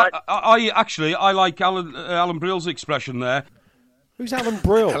 Yeah, I like Alan Brill's expression there. Who's Alan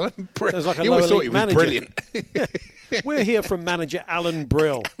Brill? Alan Brill. Sounds like a You always lower thought he league was manager. brilliant. We're here from manager Alan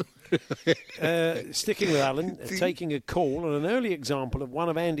Brill. Sticking with Alan, taking a call on an early example of one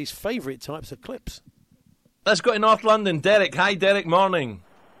of Andy's favourite types of clips. Let's go to North London. Derek. Hi, Derek. Morning.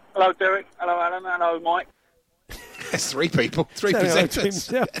 Hello, Derek. Hello, Alan. Hello, Mike. There's three people, three Say hello to presenters.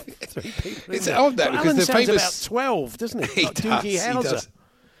 himself. Three people. It's isn't it? odd that But because Alan the sounds famous about 12, doesn't he? He Like does, Doogie he Howser. does.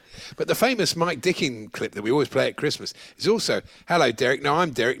 But the famous Mike Dickin clip that we always play at Christmas is also, hello, Derek. No,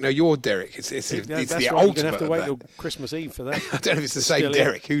 I'm Derek. No, you're Derek. It's That's the right, ultimate you're going to have to of wait that. till Christmas Eve for that. I don't know if it's the same Still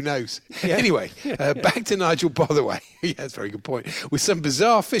Derek. Who knows? Yeah. Anyway, back to Nigel Botherway. Yeah, that's a very good point. With some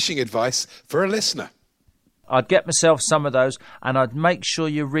bizarre fishing advice for a listener. I'd get myself some of those, and I'd make sure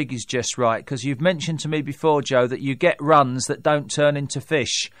your rig is just right, because you've mentioned to me before, Joe, that you get runs that don't turn into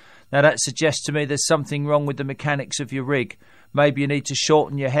fish. Now, that suggests to me there's something wrong with the mechanics of your rig. Maybe you need to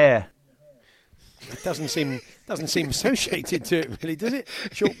shorten your hair. It doesn't seem associated to it, really, does it?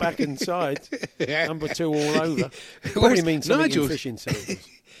 Short back and sides, number 2 all over. Probably means something in fishing circles.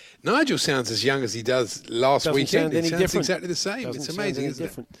 Nigel sounds as young as he does last weekend. It sounds exactly the same. It's amazing,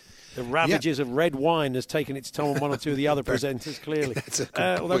 isn't it? The ravages of red wine has taken its toll on one or two of the other presenters, clearly.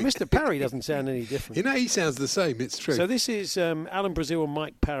 Although Mr. Parry doesn't sound any different. You know, he sounds the same, it's true. So this is Alan Brazil and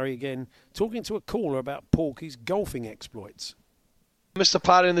Mike Parry again, talking to a caller about Porky's golfing exploits. Mr.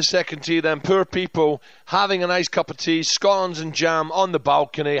 Parry in the second tee then, poor people having a nice cup of tea, scones and jam on the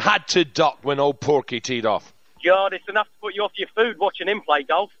balcony, had to duck when old Porky teed off. God, it's enough to put you off your food watching him play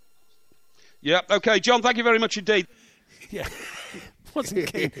golf. Yeah, OK, John, thank you very much indeed. Yeah, wasn't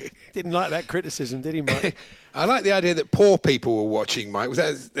keen. Didn't like that criticism, did he, Mike? I like the idea that poor people were watching, Mike.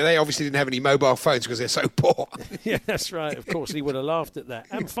 They obviously didn't have any mobile phones because they're so poor. Yeah, that's right. Of course, he would have laughed at that.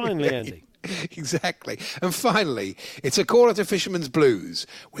 And finally, Andy. Exactly. And finally, it's a caller to Fisherman's Blues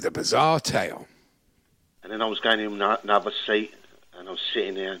with a bizarre tale. And then I was going in another seat, and I was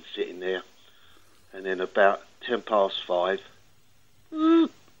sitting there, and then about 5:10.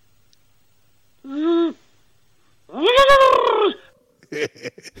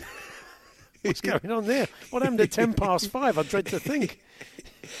 What's going on there? What happened at 5:10? I dread to think.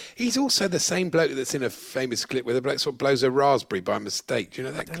 He's also the same bloke that's in a famous clip where the bloke sort of blows a raspberry by mistake. Do you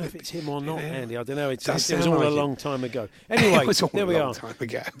know that clip? I don't know if it's him or not, Andy. I don't know. It was all all a long time ago. Anyway, there we are. Time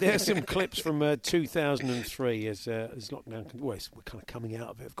ago. There's some clips from 2003 as lockdown. Well, we're kind of coming out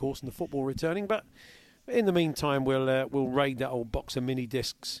of it, of course, and the football returning. But in the meantime, we'll raid that old box of mini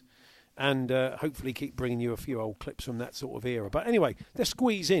discs and hopefully keep bringing you a few old clips from that sort of era. But anyway, let's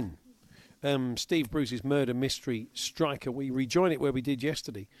squeeze in Steve Bruce's murder mystery striker. We rejoin it where we did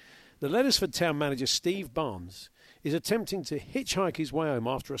yesterday. The Leathersford town manager, Steve Barnes, is attempting to hitchhike his way home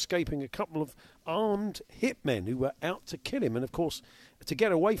after escaping a couple of armed hitmen who were out to kill him. And, of course, to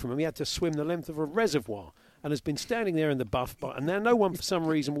get away from him, he had to swim the length of a reservoir and has been standing there in the buff. And now no one, for some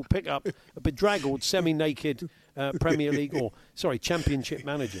reason, will pick up a bedraggled, semi-naked Premier League Championship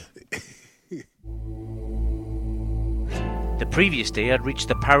manager. The previous day, I'd reached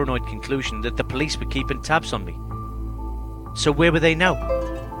the paranoid conclusion that the police were keeping tabs on me. So where were they now,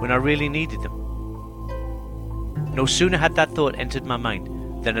 when I really needed them? No sooner had that thought entered my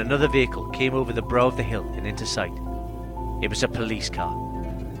mind than another vehicle came over the brow of the hill and into sight. It was a police car.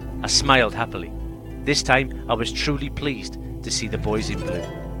 I smiled happily. This time, I was truly pleased to see the boys in blue.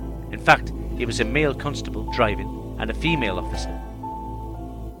 In fact, it was a male constable driving and a female officer.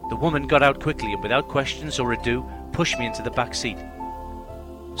 The woman got out quickly and without questions or ado pushed me into the back seat.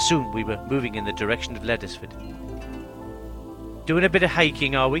 Soon we were moving in the direction of Leathersford. Doing a bit of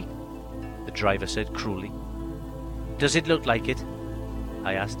hiking, are we? The driver said cruelly. Does it look like it?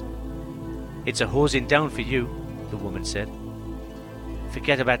 I asked. It's a hosing down for you, the woman said.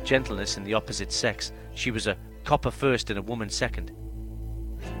 Forget about gentleness in the opposite sex. She was a copper first and a woman second.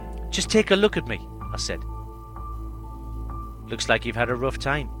 Just take a look at me, I said. Looks like you've had a rough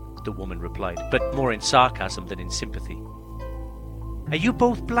time, the woman replied, but more in sarcasm than in sympathy. Are you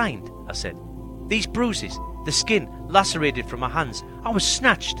both blind? I said. These bruises, the skin lacerated from my hands. I was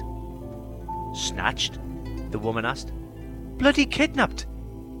snatched. Snatched? The woman asked. Bloody kidnapped.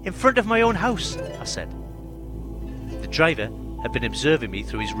 In front of my own house, I said. The driver had been observing me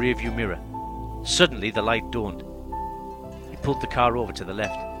through his rearview mirror. Suddenly the light dawned. He pulled the car over to the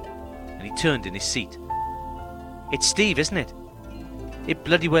left, and he turned in his seat. It's Steve, isn't it? It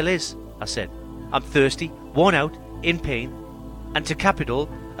bloody well is, I said. I'm thirsty, worn out, in pain, and to cap it all,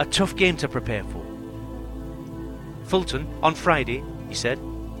 a tough game to prepare for. Fulton, on Friday, he said.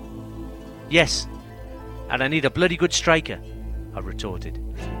 Yes, and I need a bloody good striker, I retorted.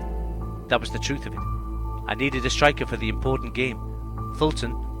 That was the truth of it. I needed a striker for the important game.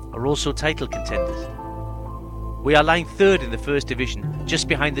 Fulton are also title contenders. We are lying third in the First Division, just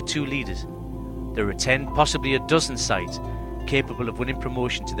behind the two leaders. There are 10, possibly a dozen sides capable of winning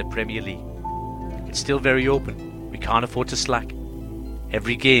promotion to the Premier League. It's still very open. We can't afford to slack.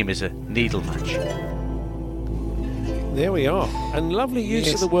 Every game is a needle match. There we are. And lovely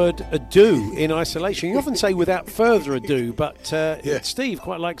use of the word ado in isolation. You often say without further ado, but Steve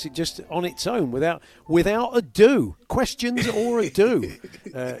quite likes it just on its own, without ado. Questions or ado,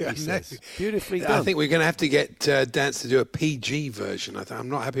 he says. Beautifully done. I think we're going to have to get Dance to do a PG version. I'm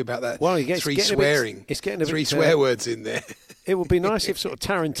not happy about that. Well, three swear words in there. It would be nice if sort of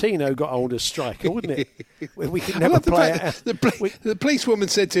Tarantino got hold of Striker, wouldn't it? We could never play it. The policewoman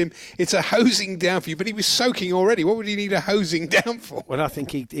said to him, "It's a hosing down for you," but he was soaking already. What would he need a hosing down for? Well, I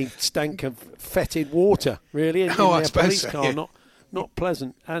think he stank of fetid water, really. In I their suppose police so, car, yeah. not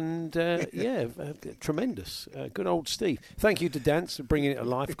pleasant. And, tremendous. Good old Steve. Thank you to Dance for bringing it to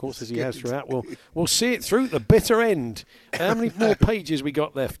life, of course, as he has throughout. We'll see it through to the bitter end. How many more pages we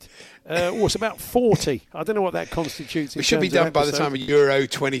got left? It's about 40. I don't know what that constitutes. We should be done by the time of Euro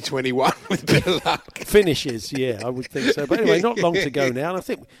 2021 with a bit of luck. Finishes, yeah, I would think so. But anyway, not long to go now. And I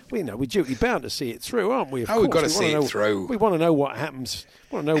think we're duty bound to see it through, aren't we? Of course, we've got to see it through. We want to know what happens.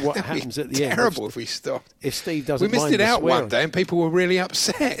 We want to know what happens at the end. Terrible if we stop. If Steve doesn't mind. We missed it out one day and people were really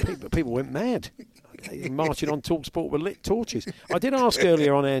upset. People went mad. Marching on TalkSport with lit torches. I did ask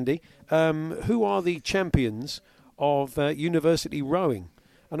earlier on, Andy, who are the champions of university rowing?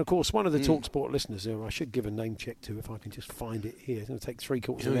 And, of course, one of the TalkSport listeners, who I should give a name check to if I can just find it here. It's going to take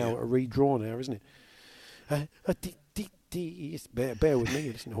 3/4 of an hour to redraw now, isn't it? Bear with me.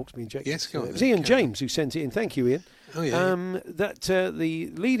 Listen to Hawksby and Jake. Yes, go on. It was Ian James who sent it in. Thank you, Ian. Oh, yeah. That the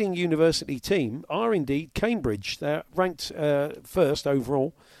leading university team are indeed Cambridge. They're ranked first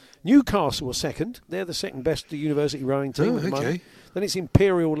overall. Newcastle are second. They're the second best university rowing team at the moment. Then it's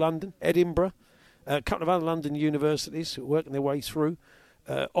Imperial London, Edinburgh, a couple of other London universities working their way through.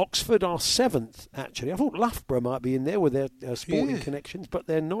 Oxford are seventh, actually. I thought Loughborough might be in there with their sporting connections, but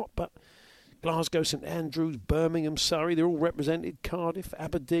they're not. But Glasgow, St Andrews, Birmingham, Surrey, they're all represented. Cardiff,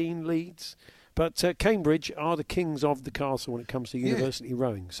 Aberdeen, Leeds. But Cambridge are the kings of the castle when it comes to university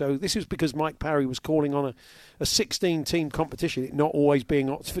rowing. So this is because Mike Parry was calling on a 16-team competition, it not always being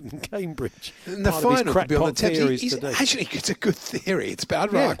Oxford and Cambridge. And the final could be on the Thames. Actually, it's a good theory. It's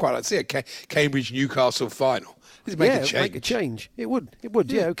bad. I'd quite like to see a Cambridge-Newcastle final. Make a change. It would.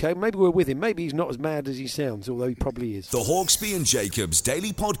 Yeah, okay. Maybe we're with him. Maybe he's not as mad as he sounds, although he probably is. The Hawksby and Jacobs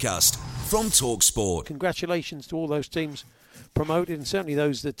Daily Podcast from TalkSport. Congratulations to all those teams promoted, and certainly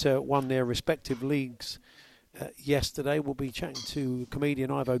those that won their respective leagues yesterday. We'll be chatting to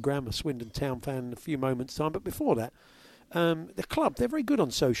comedian Ivo Graham, a Swindon Town fan, in a few moments' time. But before that, the club, they're very good on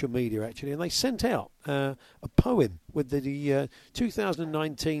social media, actually, and they sent out a poem with the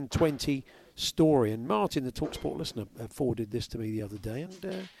 2019-20 story. And Martin, the TalkSport listener, forwarded this to me the other day,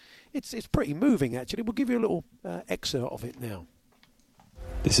 and it's pretty moving, actually. We'll give you a little excerpt of it now.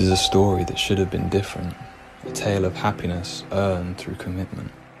 This is a story that should have been different. A tale of happiness earned through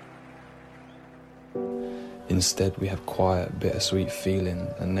commitment. Instead, we have quiet, bittersweet feeling,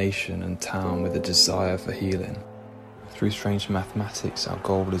 a nation and town with a desire for healing. Through strange mathematics, our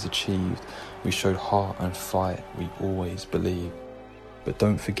goal is achieved. We showed heart and fight, we always believe. But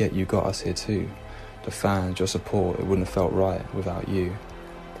don't forget you got us here too. The fans, your support, it wouldn't have felt right without you.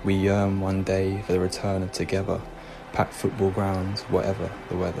 We yearn one day for the return of together, packed football grounds, whatever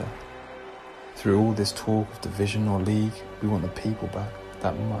the weather. Through all this talk of division or league, we want the people back,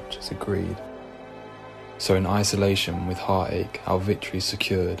 that much is agreed. So in isolation with heartache, our victory's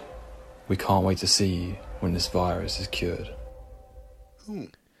secured. We can't wait to see you when this virus is cured.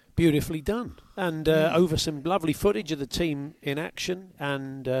 Beautifully done. And over some lovely footage of the team in action.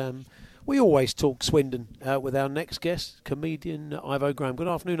 And we always talk Swindon with our next guest, comedian Ivo Graham. Good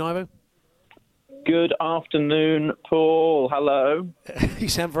afternoon, Ivo. Good afternoon, Paul. Hello. You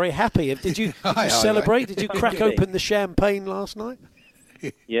sound very happy. Did you celebrate? Did you crack open the champagne last night?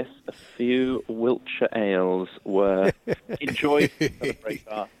 Yes, a few Wiltshire ales were enjoyed to celebrate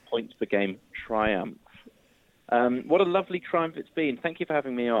our points per game triumph. What a lovely triumph it's been. Thank you for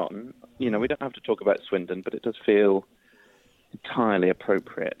having me on. You know, we don't have to talk about Swindon, but it does feel entirely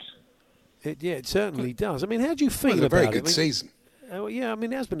appropriate. It certainly does. I mean, how do you feel about it? It's a very good season. Yeah, I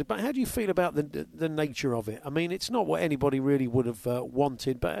mean, it has been. But how do you feel about the nature of it? I mean, it's not what anybody really would have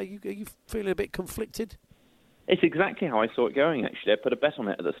wanted, but are you feeling a bit conflicted? It's exactly how I saw it going, actually. I put a bet on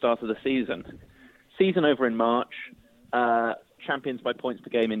it at the start of the season. Season over in March, champions by points per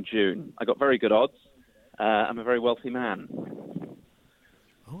game in June. I got very good odds. I'm a very wealthy man.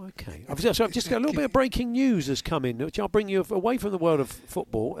 Oh, okay. I've just got a little bit of breaking news has come in, which I'll bring you away from the world of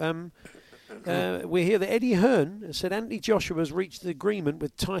football. We hear that Eddie Hearn said Anthony Joshua has reached the agreement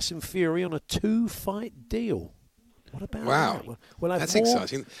with Tyson Fury on a 2-fight deal. What about that? We'll that's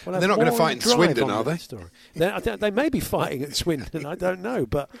exciting. They're not going to fight in Swindon, are they? They may be fighting at Swindon. I don't know,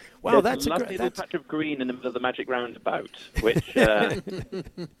 but wow, that's a lovely little patch of green in the middle of the Magic Roundabout, which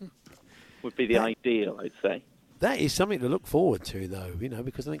would be the ideal, I'd say. That is something to look forward to, though, you know,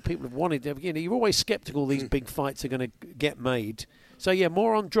 because I think people have wanted. You're always sceptical these big fights are going to get made. So yeah,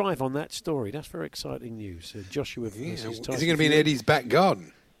 more on Drive on that story. That's very exciting news. Joshua versus Tyson. Is he going to be in Eddie's back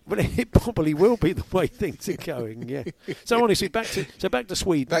garden? But it probably will be the way things are going. Yeah. So honestly, back to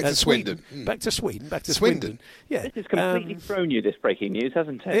Sweden. Back to Swindon. Back to Sweden. Back to Swindon. Yeah. This has completely thrown you, this breaking news,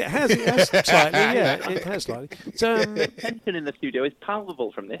 hasn't it? It has slightly. Yeah, it has slightly. So, the tension in the studio is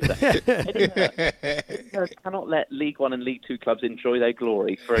palpable from this. Edinburgh cannot let League One and League Two clubs enjoy their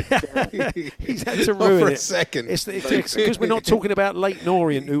glory for a day. He's had to ruin for it. a second. It's because we're not talking about Leyton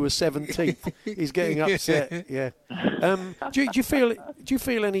Orient, who was 17th. He's getting upset. Yeah. Do you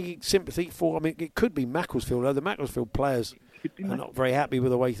feel any sympathy for? I mean, it could be Macclesfield. The Macclesfield players are not very happy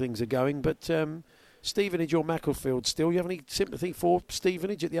with the way things are going. But Stevenage or Macclesfield, still, you have any sympathy for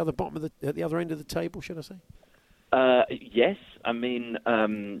Stevenage at the other at the other end of the table? Should I say? Yes. I mean,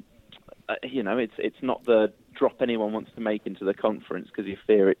 it's not the drop anyone wants to make into the conference because you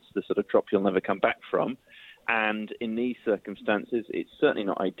fear it's the sort of drop you'll never come back from. And in these circumstances, it's certainly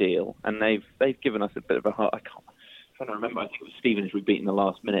not ideal. And they've given us a bit of a heart. I'm trying to remember. I think it was Stevenage we beat in the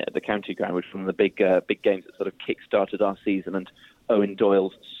last minute at the County Ground, which was one of the big games that sort of kick-started our season, and Owen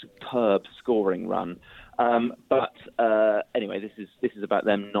Doyle's superb scoring run. But anyway, this is about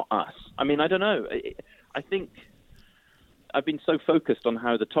them, not us. I mean, I don't know. I think I've been so focused on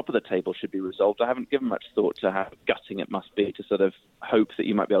how the top of the table should be resolved, I haven't given much thought to how gutting it must be to sort of hope that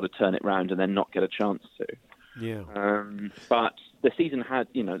you might be able to turn it round and then not get a chance to. Yeah. But the season had,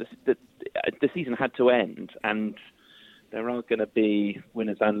 the season had to end, and there are going to be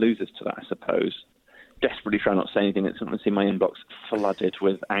winners and losers to that, I suppose. Desperately try not to say anything that's not going to see my inbox flooded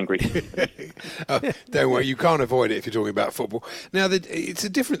with angry. Don't worry, you can't avoid it if you're talking about football. Now, it's a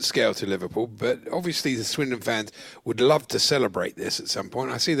different scale to Liverpool, but obviously the Swindon fans would love to celebrate this at some point.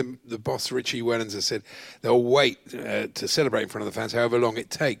 I see the boss, Richie Wellens, has said they'll wait to celebrate in front of the fans however long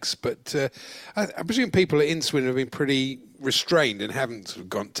it takes. But I presume people in Swindon have been pretty restrained and haven't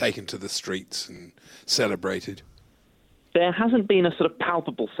sort of taken to the streets and celebrated. There hasn't been a sort of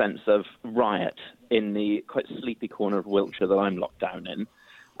palpable sense of riot in the quite sleepy corner of Wiltshire that I'm locked down in.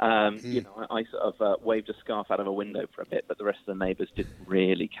 I sort of waved a scarf out of a window for a bit, but the rest of the neighbours didn't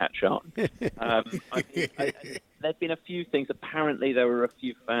really catch on. There'd been a few things. Apparently, there were a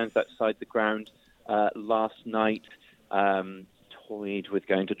few fans outside the ground last night, toyed with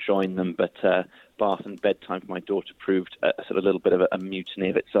going to join them, but bath and bedtime for my daughter proved a sort of little bit of a mutiny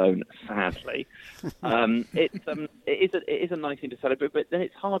of its own, sadly. It is a nice thing to celebrate, but then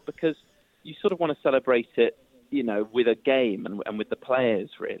it's hard because you sort of want to celebrate it, with a game and with the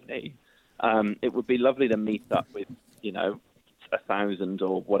players, really. It would be lovely to meet up with, 1,000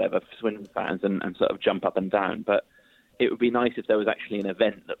 or whatever Swindon fans and sort of jump up and down, but it would be nice if there was actually an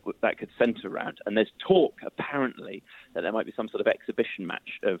event that could centre around. And there's talk, apparently, that there might be some sort of exhibition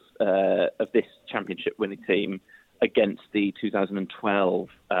match of this championship-winning team against the 2012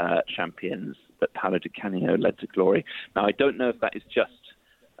 champions that Paolo Di Canio led to glory. Now, I don't know if that is just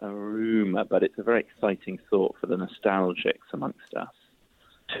a rumour, but it's a very exciting thought for the nostalgics amongst us.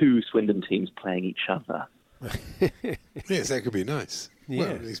 Two Swindon teams playing each other. Yes, that could be nice.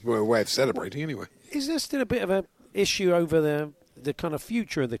 Yeah. Well, it's a way of celebrating anyway. Is there still a bit of an issue over the kind of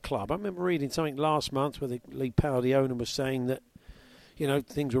future of the club? I remember reading something last month where Lee Powell, the owner, was saying that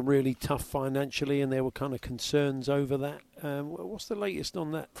things were really tough financially and there were kind of concerns over that. What's the latest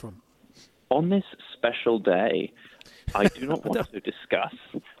on that front? On this special day, I do not want to discuss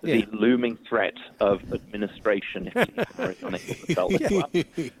the looming threat of administration if the club.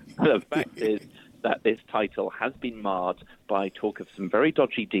 The fact is that this title has been marred by talk of some very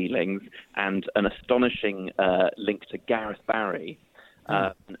dodgy dealings and an astonishing link to Gareth Barry.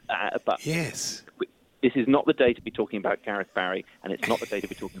 But yes, this is not the day to be talking about Gareth Barry, and it's not the day to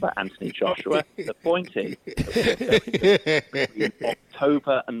be talking about Anthony Joshua. The point is, in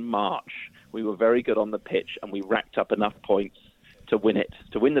October and March, we were very good on the pitch, and we racked up enough points to win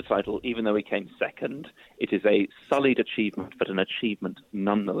the title, even though we came second. It is a sullied achievement, but an achievement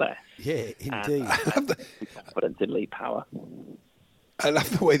nonetheless. Yeah, indeed. Confidence in Lee Power. I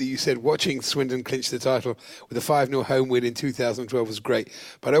love the way that you said watching Swindon clinch the title with a 5-0 home win in 2012 was great,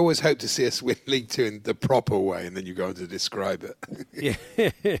 but I always hope to see us win League Two in the proper way, and then you go on to describe it.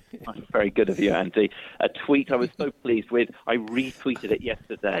 That's very good of you, Andy. A tweet I was so pleased with, I retweeted it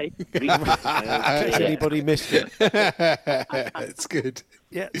yesterday. Anybody missed it? It's good.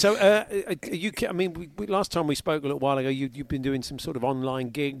 Yeah. So, we last time we spoke a little while ago, you've been doing some sort of online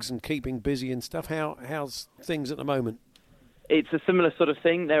gigs and keeping busy and stuff. How's things at the moment? It's a similar sort of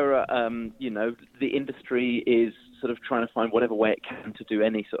thing. There are, the industry is sort of trying to find whatever way it can to do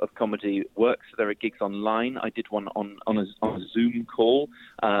any sort of comedy work. So there are gigs online. I did one on a Zoom call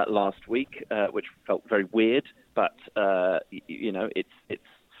last week, which felt very weird, but it's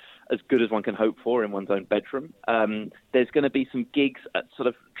as good as one can hope for in one's own bedroom. There's going to be some gigs at sort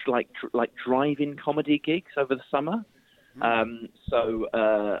of like drive-in comedy gigs over the summer. I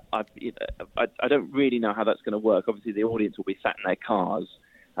don't really know how that's going to work. Obviously, the audience will be sat in their cars.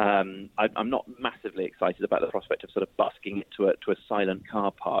 I'm not massively excited about the prospect of sort of busking it to a silent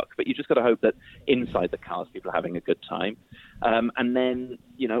car park, but you just got to hope that inside the cars people are having a good time. And then,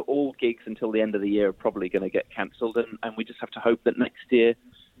 all gigs until the end of the year are probably going to get cancelled, and we just have to hope that next year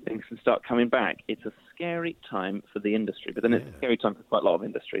things can start coming back. It's a scary time for the industry, but then it's a scary time for quite a lot of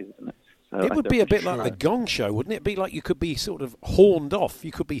industries, isn't it? So it would be a bit like the Gong Show, wouldn't it? Be like you could be sort of horned off,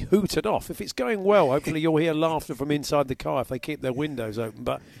 you could be hooted off. If it's going well, hopefully you'll hear laughter from inside the car if they keep their windows open.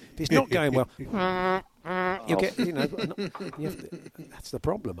 But if it's not going well, you'll get, that's the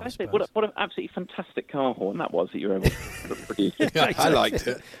problem, I suppose. What an absolutely fantastic car horn that was that you were able to produce. I liked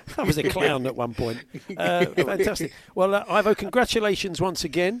it. I was a clown at one point. Fantastic. Well, Ivo, congratulations once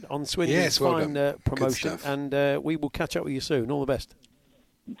again on Swindon's fine promotion, and we will catch up with you soon. All the best.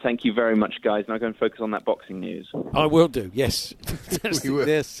 Thank you very much, guys. Now go and focus on that boxing news. I will do, yes.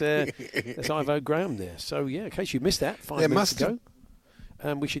 There's Ivo Graham there. So, in case you missed that 5 minutes ago,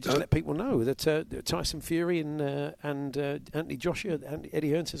 we should just let people know that Tyson Fury and Anthony Joshua and Eddie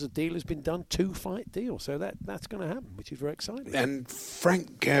Hearn says a deal has been done, 2-fight deal. So that's going to happen, which is very exciting. And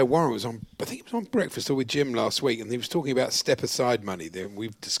Frank Warren was on, I think he was on Breakfast with Jim last week, and he was talking about step-aside money.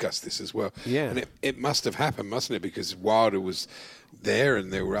 We've discussed this as well. Yeah. And it must have happened, mustn't it? Because Wilder was there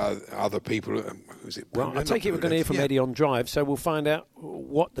and there were other people. Well, I take it we're going to hear from Eddie on Drive, so we'll find out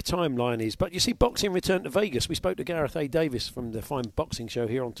what the timeline is. But you see, boxing returned to Vegas. We spoke to Gareth A. Davis from the Fine Boxing Show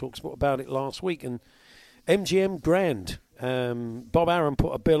here on TalkSport about it last week. And MGM Grand, Bob Arum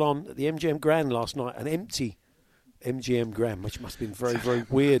put a bill on at the MGM Grand last night, an empty MGM Grand, which must have been very, very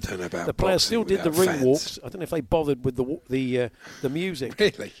weird. The players still did the ring walks. I don't know if they bothered with the music.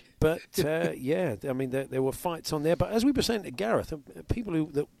 Really? But, I mean, there were fights on there. But as we were saying to Gareth, people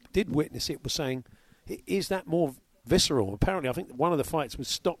that did witness it were saying, is that more visceral? Apparently, I think one of the fights was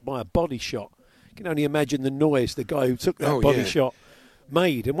stopped by a body shot. You can only imagine the noise the guy who took that body shot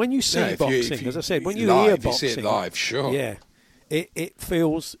made. And when you see boxing, as I said, when you hear boxing... You see it live, sure. Yeah. It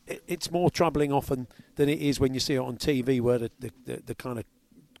feels... It's more troubling often than it is when you see it on TV where the kind of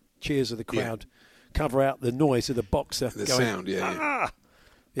cheers of the crowd cover out the noise of the boxer. The going, sound,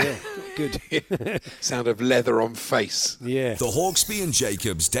 Yeah, good. Sound of leather on face. Yeah. The Hawksbee and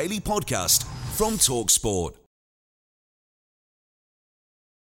Jacobs Daily Podcast from TalkSport.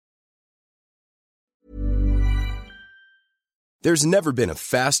 There's never been a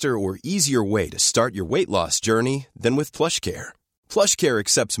faster or easier way to start your weight loss journey than with PlushCare. PlushCare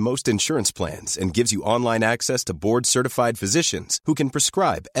accepts most insurance plans and gives you online access to board-certified physicians who can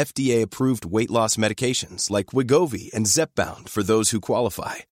prescribe FDA-approved weight loss medications like Wegovy and Zepbound for those who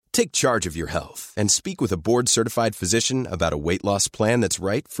qualify. Take charge of your health and speak with a board-certified physician about a weight loss plan that's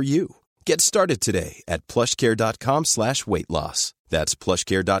right for you. Get started today at plushcare.com/weight-loss. That's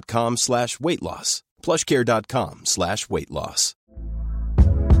plushcare.com/weight-loss. plushcare.com/weight-loss.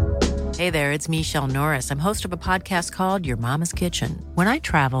 Hey there, it's Michelle Norris. I'm host of a podcast called Your Mama's Kitchen. When I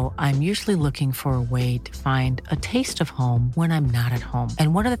travel, I'm usually looking for a way to find a taste of home when I'm not at home.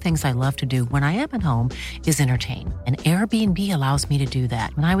 And one of the things I love to do when I am at home is entertain. And Airbnb allows me to do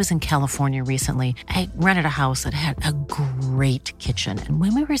that. When I was in California recently, I rented a house that had a great kitchen. And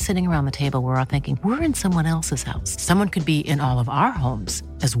when we were sitting around the table, we were all thinking, we're in someone else's house. Someone could be in all of our homes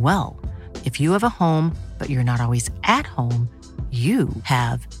as well. If you have a home, but you're not always at home, you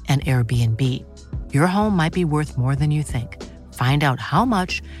have an Airbnb. Your home might be worth more than you think. Find out how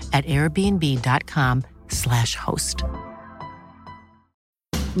much at airbnb.com/host.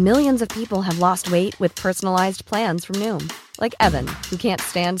 Millions of people have lost weight with personalized plans from Noom. Like Evan, who can't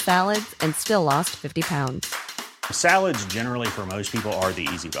stand salads and still lost 50 pounds. Salads generally for most people are the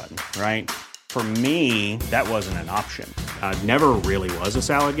easy button, right? For me, that wasn't an option. I never really was a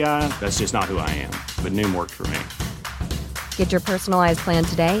salad guy. That's just not who I am. But Noom worked for me. Get your personalized plan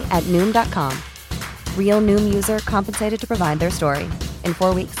today at Noom.com. Real Noom user compensated to provide their story. In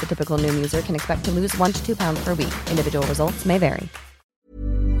 4 weeks, the typical Noom user can expect to lose 1 to 2 pounds per week. Individual results may vary.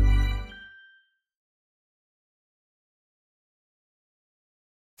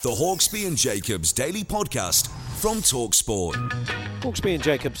 The Hawksbee and Jacobs Daily Podcast from TalkSport. Hawksbee and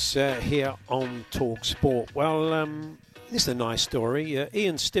Jacobs here on TalkSport. Well, this is a nice story.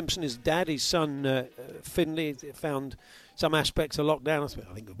 Ian Stimpson, his dad, his son Finley, found some aspects of lockdown, I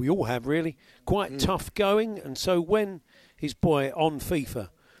think we all have really, quite tough going. And so when his boy on FIFA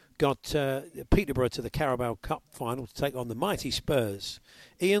got Peterborough to the Carabao Cup final to take on the mighty Spurs.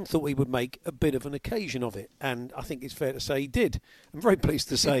 Ian thought he would make a bit of an occasion of it, and I think it's fair to say he did. I'm very pleased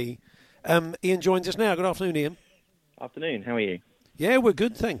to say Ian joins us now. Good afternoon, Ian. Afternoon, how are you? Yeah, we're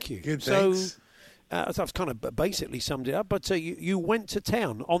good, thank you. Good, thanks. So I've kind of basically summed it up, but you went to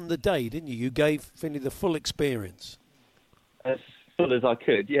town on the day, didn't you? You gave Finley the full experience. As full as I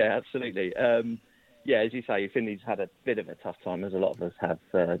could, yeah, absolutely. Yeah, as you say, Finley's had a bit of a tough time, as a lot of us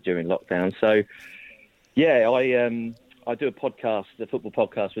have during lockdown. So, yeah, I do a football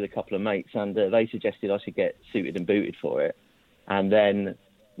podcast with a couple of mates, and they suggested I should get suited and booted for it. And then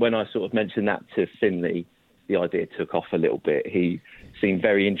when I sort of mentioned that to Finley, the idea took off a little bit. He seemed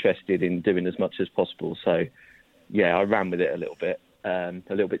very interested in doing as much as possible. So, yeah, I ran with it a little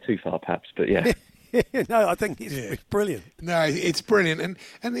bit too far perhaps, but yeah. No, I think it's brilliant. No, it's brilliant, and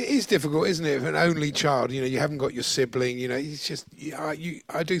it is difficult, isn't it? If an only child, you haven't got your sibling, it's just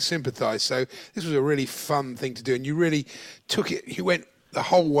I do sympathise. So this was a really fun thing to do, and you really took it. You went the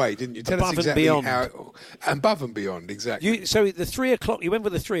whole way, didn't you? Tell above us exactly and beyond. how above and beyond, exactly. So the 3 o'clock. You went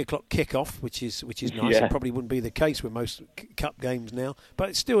with the 3 o'clock kickoff, which is nice. Yeah. It probably wouldn't be the case with most cup games now, but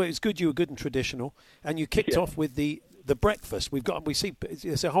it's good. You were good and traditional, and you kicked off with the breakfast. We see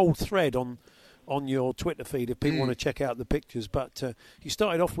there's a whole thread on your Twitter feed if people want to check out the pictures. But you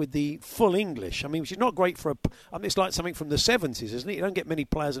started off with the full English. I mean, which is not great for it's like something from the 70s, isn't it? You don't get many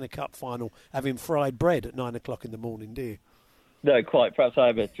players in a cup final having fried bread at 9 o'clock in the morning, do you? No, quite. Perhaps I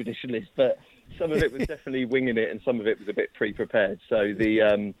am a traditionalist, but some of it was definitely winging it, and some of it was a bit pre-prepared. So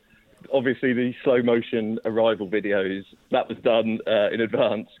the obviously the slow motion arrival videos, that was done in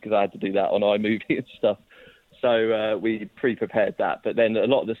advance because I had to do that on iMovie and stuff. So we pre-prepared that, but then a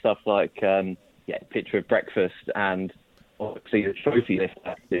lot of the stuff like picture of breakfast and obviously the trophy list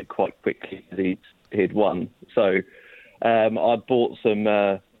I did quite quickly because he'd won. So I bought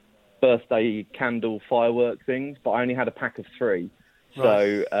some birthday candle firework things, but I only had a pack of 3.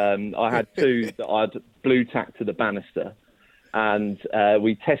 Right. So I had 2 that I'd blue tacked to the banister, and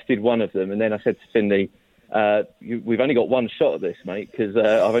we tested one of them, and then I said to Finley, we've only got one shot at this, mate, because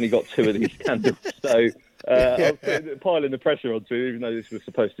I've only got 2 of these candles. So I was piling the pressure onto him, even though this was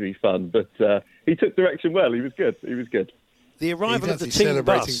supposed to be fun. But he took direction well. He was good. The arrival of the team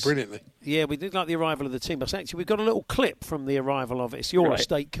celebrating bus. Brilliantly. Yeah, we did like the arrival of the team bus. Actually, we've got a little clip from the arrival of it. It's your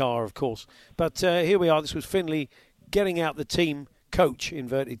estate car, of course. But here we are. This was Finley getting out the team coach,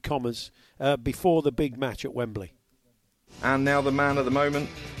 inverted commas, before the big match at Wembley. And now the man at the moment,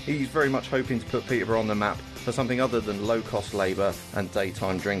 he's very much hoping to put Peterborough on the map for something other than low-cost labour and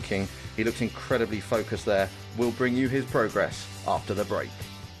daytime drinking. He looks incredibly focused there. We'll bring you his progress after the break.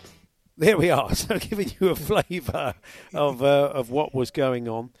 There we are, so giving you a flavour of what was going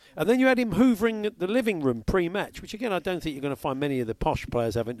on. And then you had him hoovering the living room pre-match, which, again, I don't think you're going to find many of the posh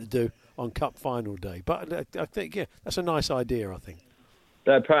players having to do on Cup final day. But I think, that's a nice idea, I think.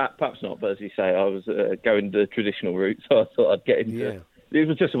 Perhaps not, but as you say, I was going the traditional route, so I thought I'd get into... Yeah. It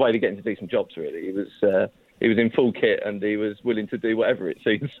was just a way to get into decent jobs, really. He was in full kit and he was willing to do whatever it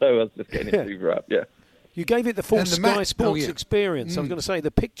seemed, so I was just getting his hoover up, yeah. You gave it the full Sky Sports experience. I was going to say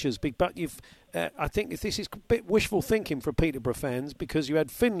the pictures, but I think this is a bit wishful thinking for Peterborough fans because you had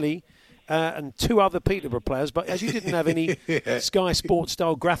Finley and 2 other Peterborough players, but as you didn't have any Sky Sports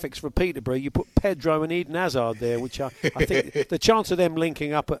style graphics for Peterborough, you put Pedro and Eden Hazard there, which I think the chance of them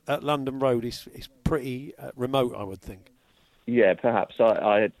linking up at London Road is pretty remote, I would think. Yeah, perhaps.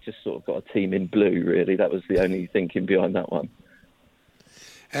 I had just sort of got a team in blue, really. That was the only thinking behind that one.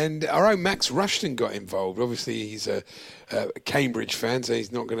 And our own Max Rushton got involved. Obviously, he's a Cambridge fan, so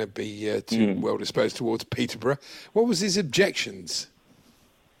he's not going to be too well disposed towards Peterborough. What was his objections?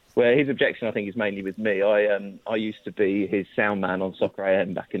 Well, his objection, I think, is mainly with me. I used to be his sound man on Soccer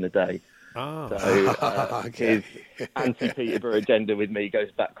AM back in the day. Oh. So his anti-Peterborough agenda with me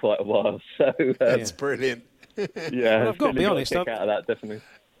goes back quite a while. So that's brilliant. Yeah, well, I've got to be honest. Out of that, definitely.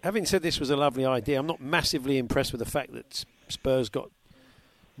 Having said this was a lovely idea, I'm not massively impressed with the fact that Spurs got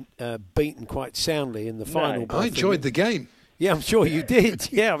beaten quite soundly in the final. I enjoyed the game. Yeah, I'm sure you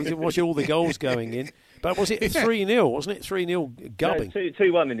did. Yeah, I was watching all the goals going in. But was it 3-0, wasn't it? 3-0 gubbing? No,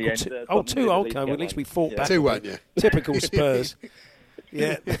 2-1 in the end. 2-0, okay. Well, at least we fought back. 2-1, yeah. Typical Spurs.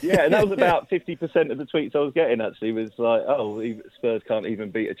 Yeah. Yeah, and that was about 50% of the tweets I was getting, actually, was like, Spurs can't even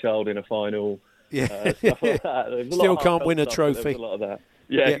beat a child in a final. Yeah. Stuff like that. Still can't win a trophy. A lot of that.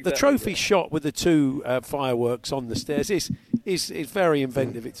 Yeah, exactly. The trophy shot with the 2 fireworks on the stairs is very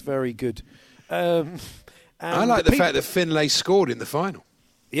inventive. It's very good. I like the fact that Finlay scored in the final.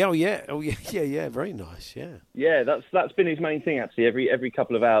 Yeah, very nice. Yeah, that's been his main thing actually. Every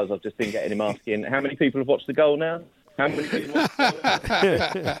couple of hours, I've just been getting him asking how many people have watched the goal now. How many people watch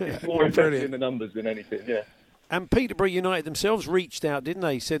it's more impressive in the numbers than anything, yeah. And Peterborough United themselves reached out, didn't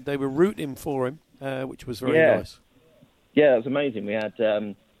they? Said they were rooting for him, which was very nice. Yeah, it was amazing. We had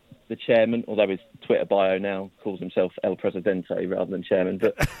the chairman, although his Twitter bio now calls himself El Presidente rather than chairman.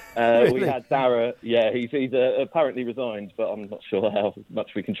 But Really? we had Dara. Yeah, he's apparently resigned, but I'm not sure how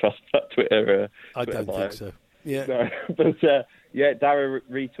much we can trust that Twitter. I Twitter don't bio. think so. Yeah. So, but Dara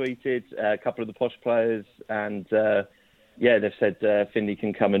retweeted a couple of the Posh players, and they've said Finley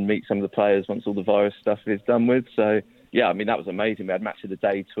can come and meet some of the players once all the virus stuff is done with. So yeah, I mean that was amazing. We had match of the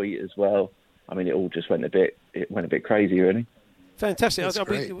day tweet as well. I mean, it all just went a bit crazy, really. Fantastic. That's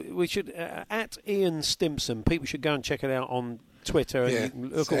great. We should, at Ian Stimpson, people should go and check it out on Twitter and you can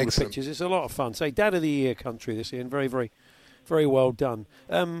look at all the pictures. It's a lot of fun. Say, Dad of the Year country this year, and very, very, very well done.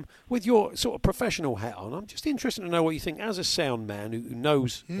 With your sort of professional hat on, I'm just interested to know what you think as a sound man who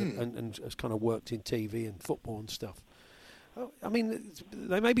knows and has kind of worked in TV and football and stuff. I mean,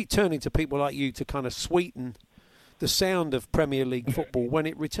 they may be turning to people like you to kind of sweeten the sound of Premier League football when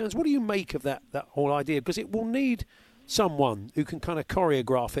it returns. What do you make of that whole idea? Because it will need someone who can kind of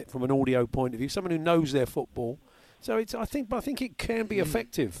choreograph it from an audio point of view, someone who knows their football. So I think it can be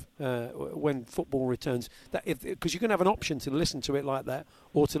effective when football returns. That because you can have an option to listen to it like that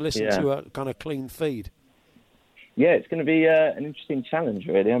or to listen to a kind of clean feed. Yeah, it's going to be an interesting challenge,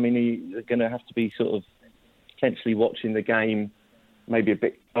 really. I mean, you're going to have to be sort of potentially watching the game maybe a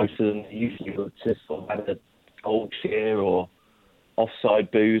bit closer than you usually would to sort of have a goal cheer or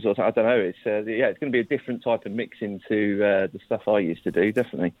offside boos or something. I don't know. It's it's going to be a different type of mixing to the stuff I used to do,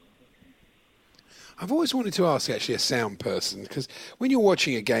 definitely. I've always wanted to ask actually a sound person, because when you're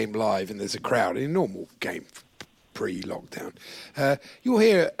watching a game live and there's a crowd in a normal game pre-lockdown, you'll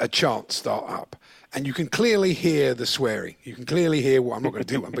hear a chant start up and you can clearly hear the swearing. You can clearly hear what I'm not going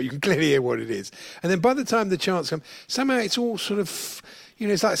to do one, but you can clearly hear what it is. And then by the time the chants come, somehow it's all sort of,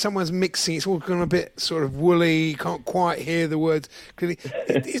 it's like someone's mixing. It's all gone a bit sort of woolly. You can't quite hear the words clearly.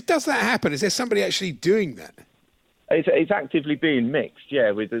 Does that happen? Is there somebody actually doing that? It's actively being mixed,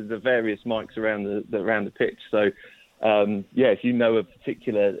 with the various mics around the pitch. So, if you know a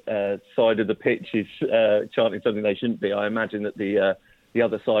particular side of the pitch is chanting something they shouldn't be, I imagine that the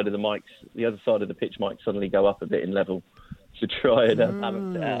other side of the pitch might suddenly go up a bit in level to try and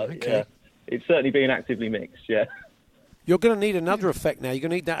balance it out. Okay. Yeah. It's certainly being actively mixed, You're going to need another effect now. You're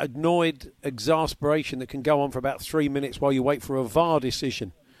going to need that annoyed exasperation that can go on for about 3 minutes while you wait for a VAR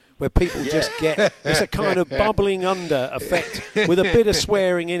decision, where people just get, it's a kind of bubbling under effect with a bit of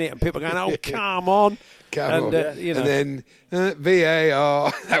swearing in it, and people going, oh, come on. And then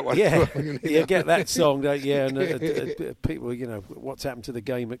VAR, that one. Yeah, you get that song, don't you? And people, what's happened to the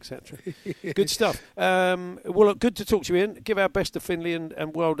game, etc. Good stuff. Well, look, good to talk to you, Ian. Give our best to Finley,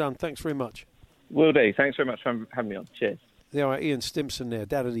 and well done. Thanks very much. Will do. Thanks very much for having me on. Cheers. There are Ian Stimpson there,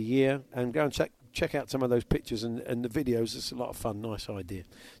 Dad of the Year, and go and check out some of those pictures and the videos. It's a lot of fun. Nice idea.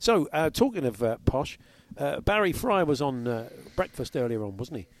 So, talking of Posh, Barry Fry was on breakfast earlier on,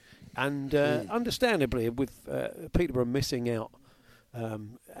 wasn't he? And understandably, with Peterborough missing out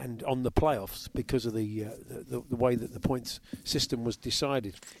and on the playoffs because of the way that the points system was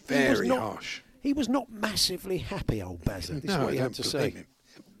decided. Very harsh. He was not massively happy, old Bazza. This is what he had to say.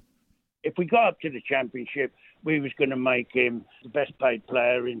 If we got up to the Championship, we was going to make him the best paid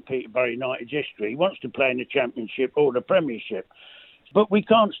player in Peterborough United's history. He wants to play in the Championship or the Premiership. But we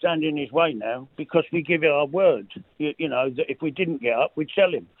can't stand in his way now because we give it our word, that if we didn't get up, we'd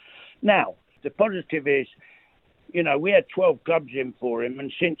sell him. Now, the positive is, we had 12 clubs in for him,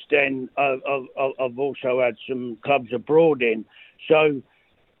 and since then I've also had some clubs abroad in. So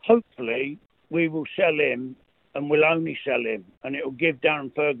hopefully we will sell him, and we'll only sell him, and it will give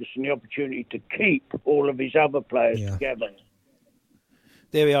Darren Ferguson the opportunity to keep all of his other players together.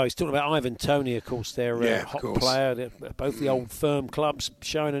 There we are. He's talking about Ivan Toney, of course. They're a hot player. They're both the old firm clubs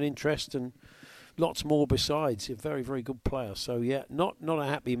showing an interest, and lots more besides. A very, very good player. So, not a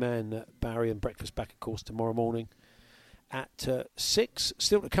happy man, Barry, and breakfast back, of course, tomorrow morning at 6.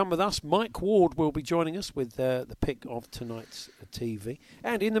 Still to come with us, Mike Ward will be joining us with the pick of tonight's TV.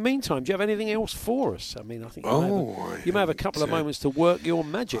 And in the meantime, do you have anything else for us? I mean, I think you may have a couple of moments to work your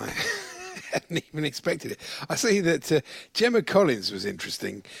magic. I hadn't even expected it. I see that Gemma Collins was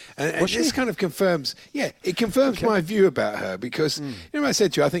interesting, and this kind of confirms. Yeah, it confirms my view about her because I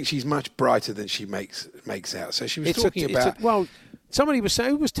said to you, I think she's much brighter than she makes out. So she was talking about. Somebody was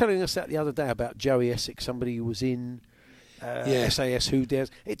telling us that the other day about Joey Essex, somebody who was in. SAS Who Dares.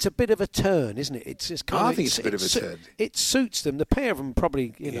 It's a bit of a turn, isn't it? It's kind I think it's a bit of a turn. It suits them. The pair of them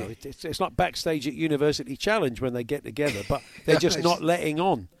probably, it's like backstage at University Challenge when they get together, but they're just not letting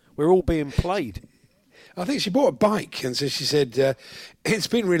on. We're all being played. I think she bought a bike, and so she said, it's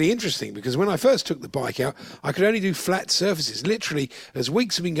been really interesting because when I first took the bike out, I could only do flat surfaces. Literally, as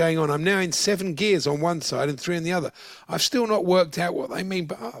weeks have been going on, I'm now in 7 gears on one side and 3 on the other. I've still not worked out what they mean,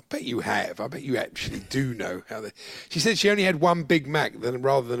 but I bet you have. I bet you actually do know how they... She said she only had one Big Mac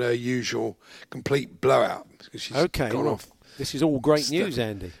rather than her usual complete blowout because she's gone off. This is all great news,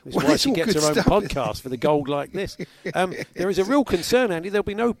 Andy. This is why she gets her own podcast for the gold like this. There is a real concern, Andy. There'll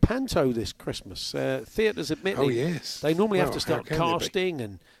be no panto this Christmas. Theatres admitting they normally have to start casting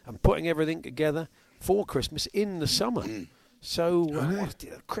and putting everything together for Christmas in the summer. So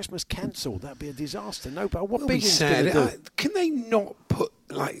Christmas cancelled. That'd be a disaster. No, but what Biggins going to do? Can they not put,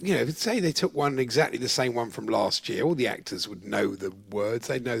 say they took one exactly the same one from last year, all the actors would know the words.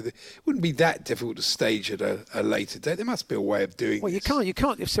 They'd know it wouldn't be that difficult to stage at a later date. There must be a way of doing this. Well, you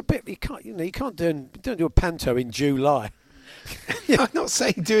can't. It's a bit. You can't do a panto in July. I'm not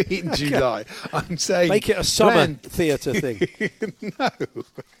saying do it in July. I'm saying make it a summer theatre thing. No.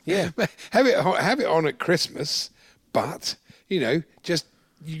 Yeah. Have it on at Christmas, but just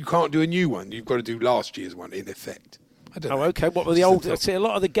you can't do a new one. You've got to do last year's one in effect. I don't know. Okay. What were the old? See, a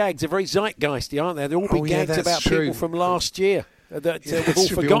lot of the gags are very zeitgeisty, aren't they? They're all big gags about people from last year that we've all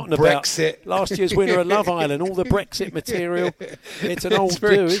forgotten about. Brexit. Last year's winner of Love Island, all the Brexit material. It's an old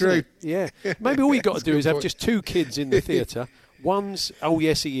do, isn't it? Yeah. Maybe all you've got to do is have just 2 kids in the theatre. One's, oh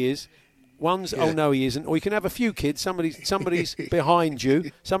yes he is. One's, oh no he isn't. Or you can have a few kids. Somebody's behind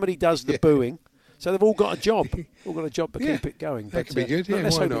you. Somebody does the booing. So they've all got a job. All got a job to keep it going. That could be good.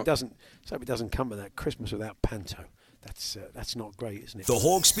 Let's why hope not? it doesn't come to that Christmas without panto. That's not great, isn't it? The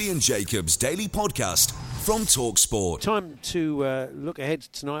Hawksbee and Jacobs Daily Podcast from TalkSport. Time to look ahead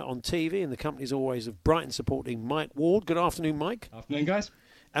tonight on TV, and the company's always of Brighton supporting Mike Ward. Good afternoon, Mike. Afternoon, guys.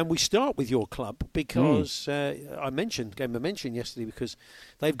 And we start with your club because gave them a mention yesterday because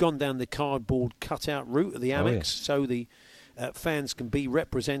they've gone down the cardboard cutout route of the Amex, so the fans can be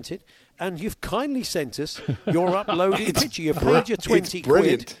represented. And you've kindly sent us your uploaded picture. You paid your 20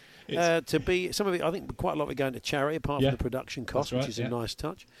 quid to be, some of it, I think quite a lot of it going to charity, apart from the production cost, which is a nice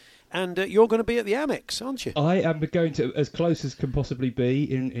touch. And you're going to be at the Amex, aren't you? I am going to, as close as can possibly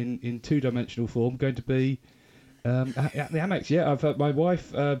be in two-dimensional form, going to be at the Amex. Yeah, my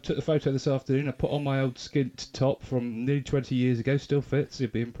wife took the photo this afternoon. I put on my old skint top from nearly 20 years ago. Still fits.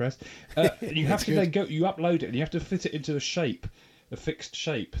 You'd be impressed. You have to then you upload it, and you have to fit it into a shape, a fixed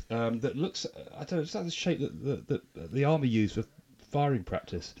shape that looks. I don't know. It's like the shape that the army used for firing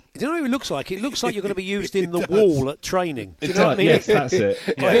practice. Do you know what it looks like? It looks like you're going to be used in the wall at training. Do you know what I mean? Yes, that's it.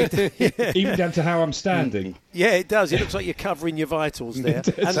 Yeah. Even down to how I'm standing. Yeah, it does. It looks like you're covering your vitals there.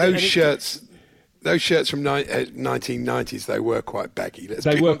 Those shirts from 1990s, they were quite baggy.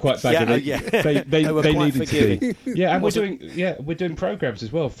 They were quite baggy. They needed forgiving. to be. Yeah, and we're doing programs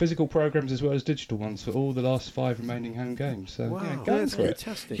as well, physical programs as well as digital ones for all the last 5 remaining home games. So that's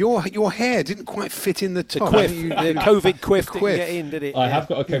fantastic. Your hair didn't quite fit in the top. The COVID quiff didn't get in, did it? I have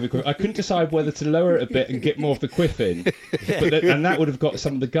got a COVID quiff. I couldn't decide whether to lower it a bit and get more of the quiff in, and that would have got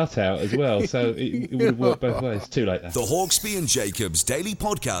some of the gut out as well. So it would have worked both ways. Too late now. The Hawksbee and Jacobs Daily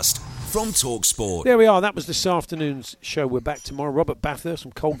Podcast from TalkSport. There we are. That was this afternoon's show. We're back tomorrow. Robert Bathurst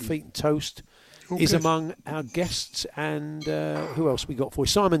from Cold Feet and Toast is among our guests. And who else we got for you?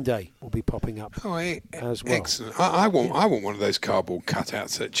 Simon Day will be popping up as well. Excellent. I want one of those cardboard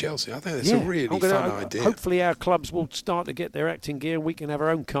cutouts at Chelsea. I think that's a really fun idea. Hopefully our clubs will start to get their acting gear and we can have our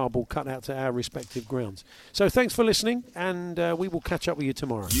own cardboard cutouts at our respective grounds. So thanks for listening, and we will catch up with you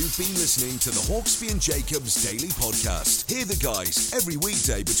tomorrow. You've been listening to the Hawksbee and Jacobs Daily Podcast. Hear the guys every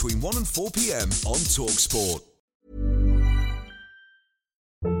weekday between 1 and 4 p.m. on TalkSport.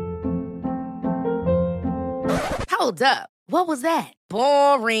 Hold up. What was that?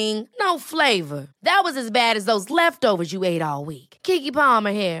 Boring. No flavor. That was as bad as those leftovers you ate all week. Keke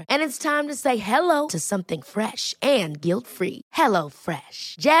Palmer here, and it's time to say hello to something fresh and guilt-free. Hello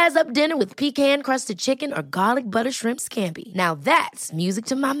Fresh. Jazz up dinner with pecan-crusted chicken or garlic butter shrimp scampi. Now that's music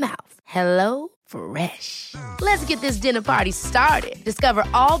to my mouth. Hello Fresh. Let's get this dinner party started. Discover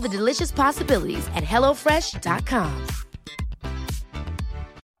all the delicious possibilities at HelloFresh.com.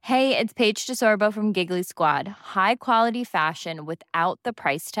 Hey, it's Paige DeSorbo from Giggly Squad. High quality fashion without the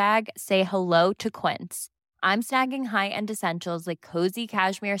price tag. Say hello to Quince. I'm snagging high-end essentials like cozy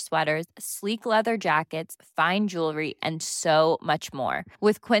cashmere sweaters, sleek leather jackets, fine jewelry, and so much more.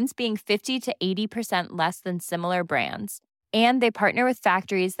 With Quince being 50 to 80% less than similar brands. And they partner with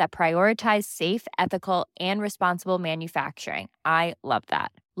factories that prioritize safe, ethical, and responsible manufacturing. I love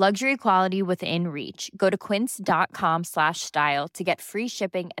that. Luxury quality within reach. Go to quince.com/style to get free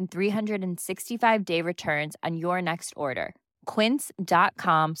shipping and 365-day returns on your next order.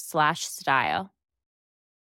 Quince.com/style.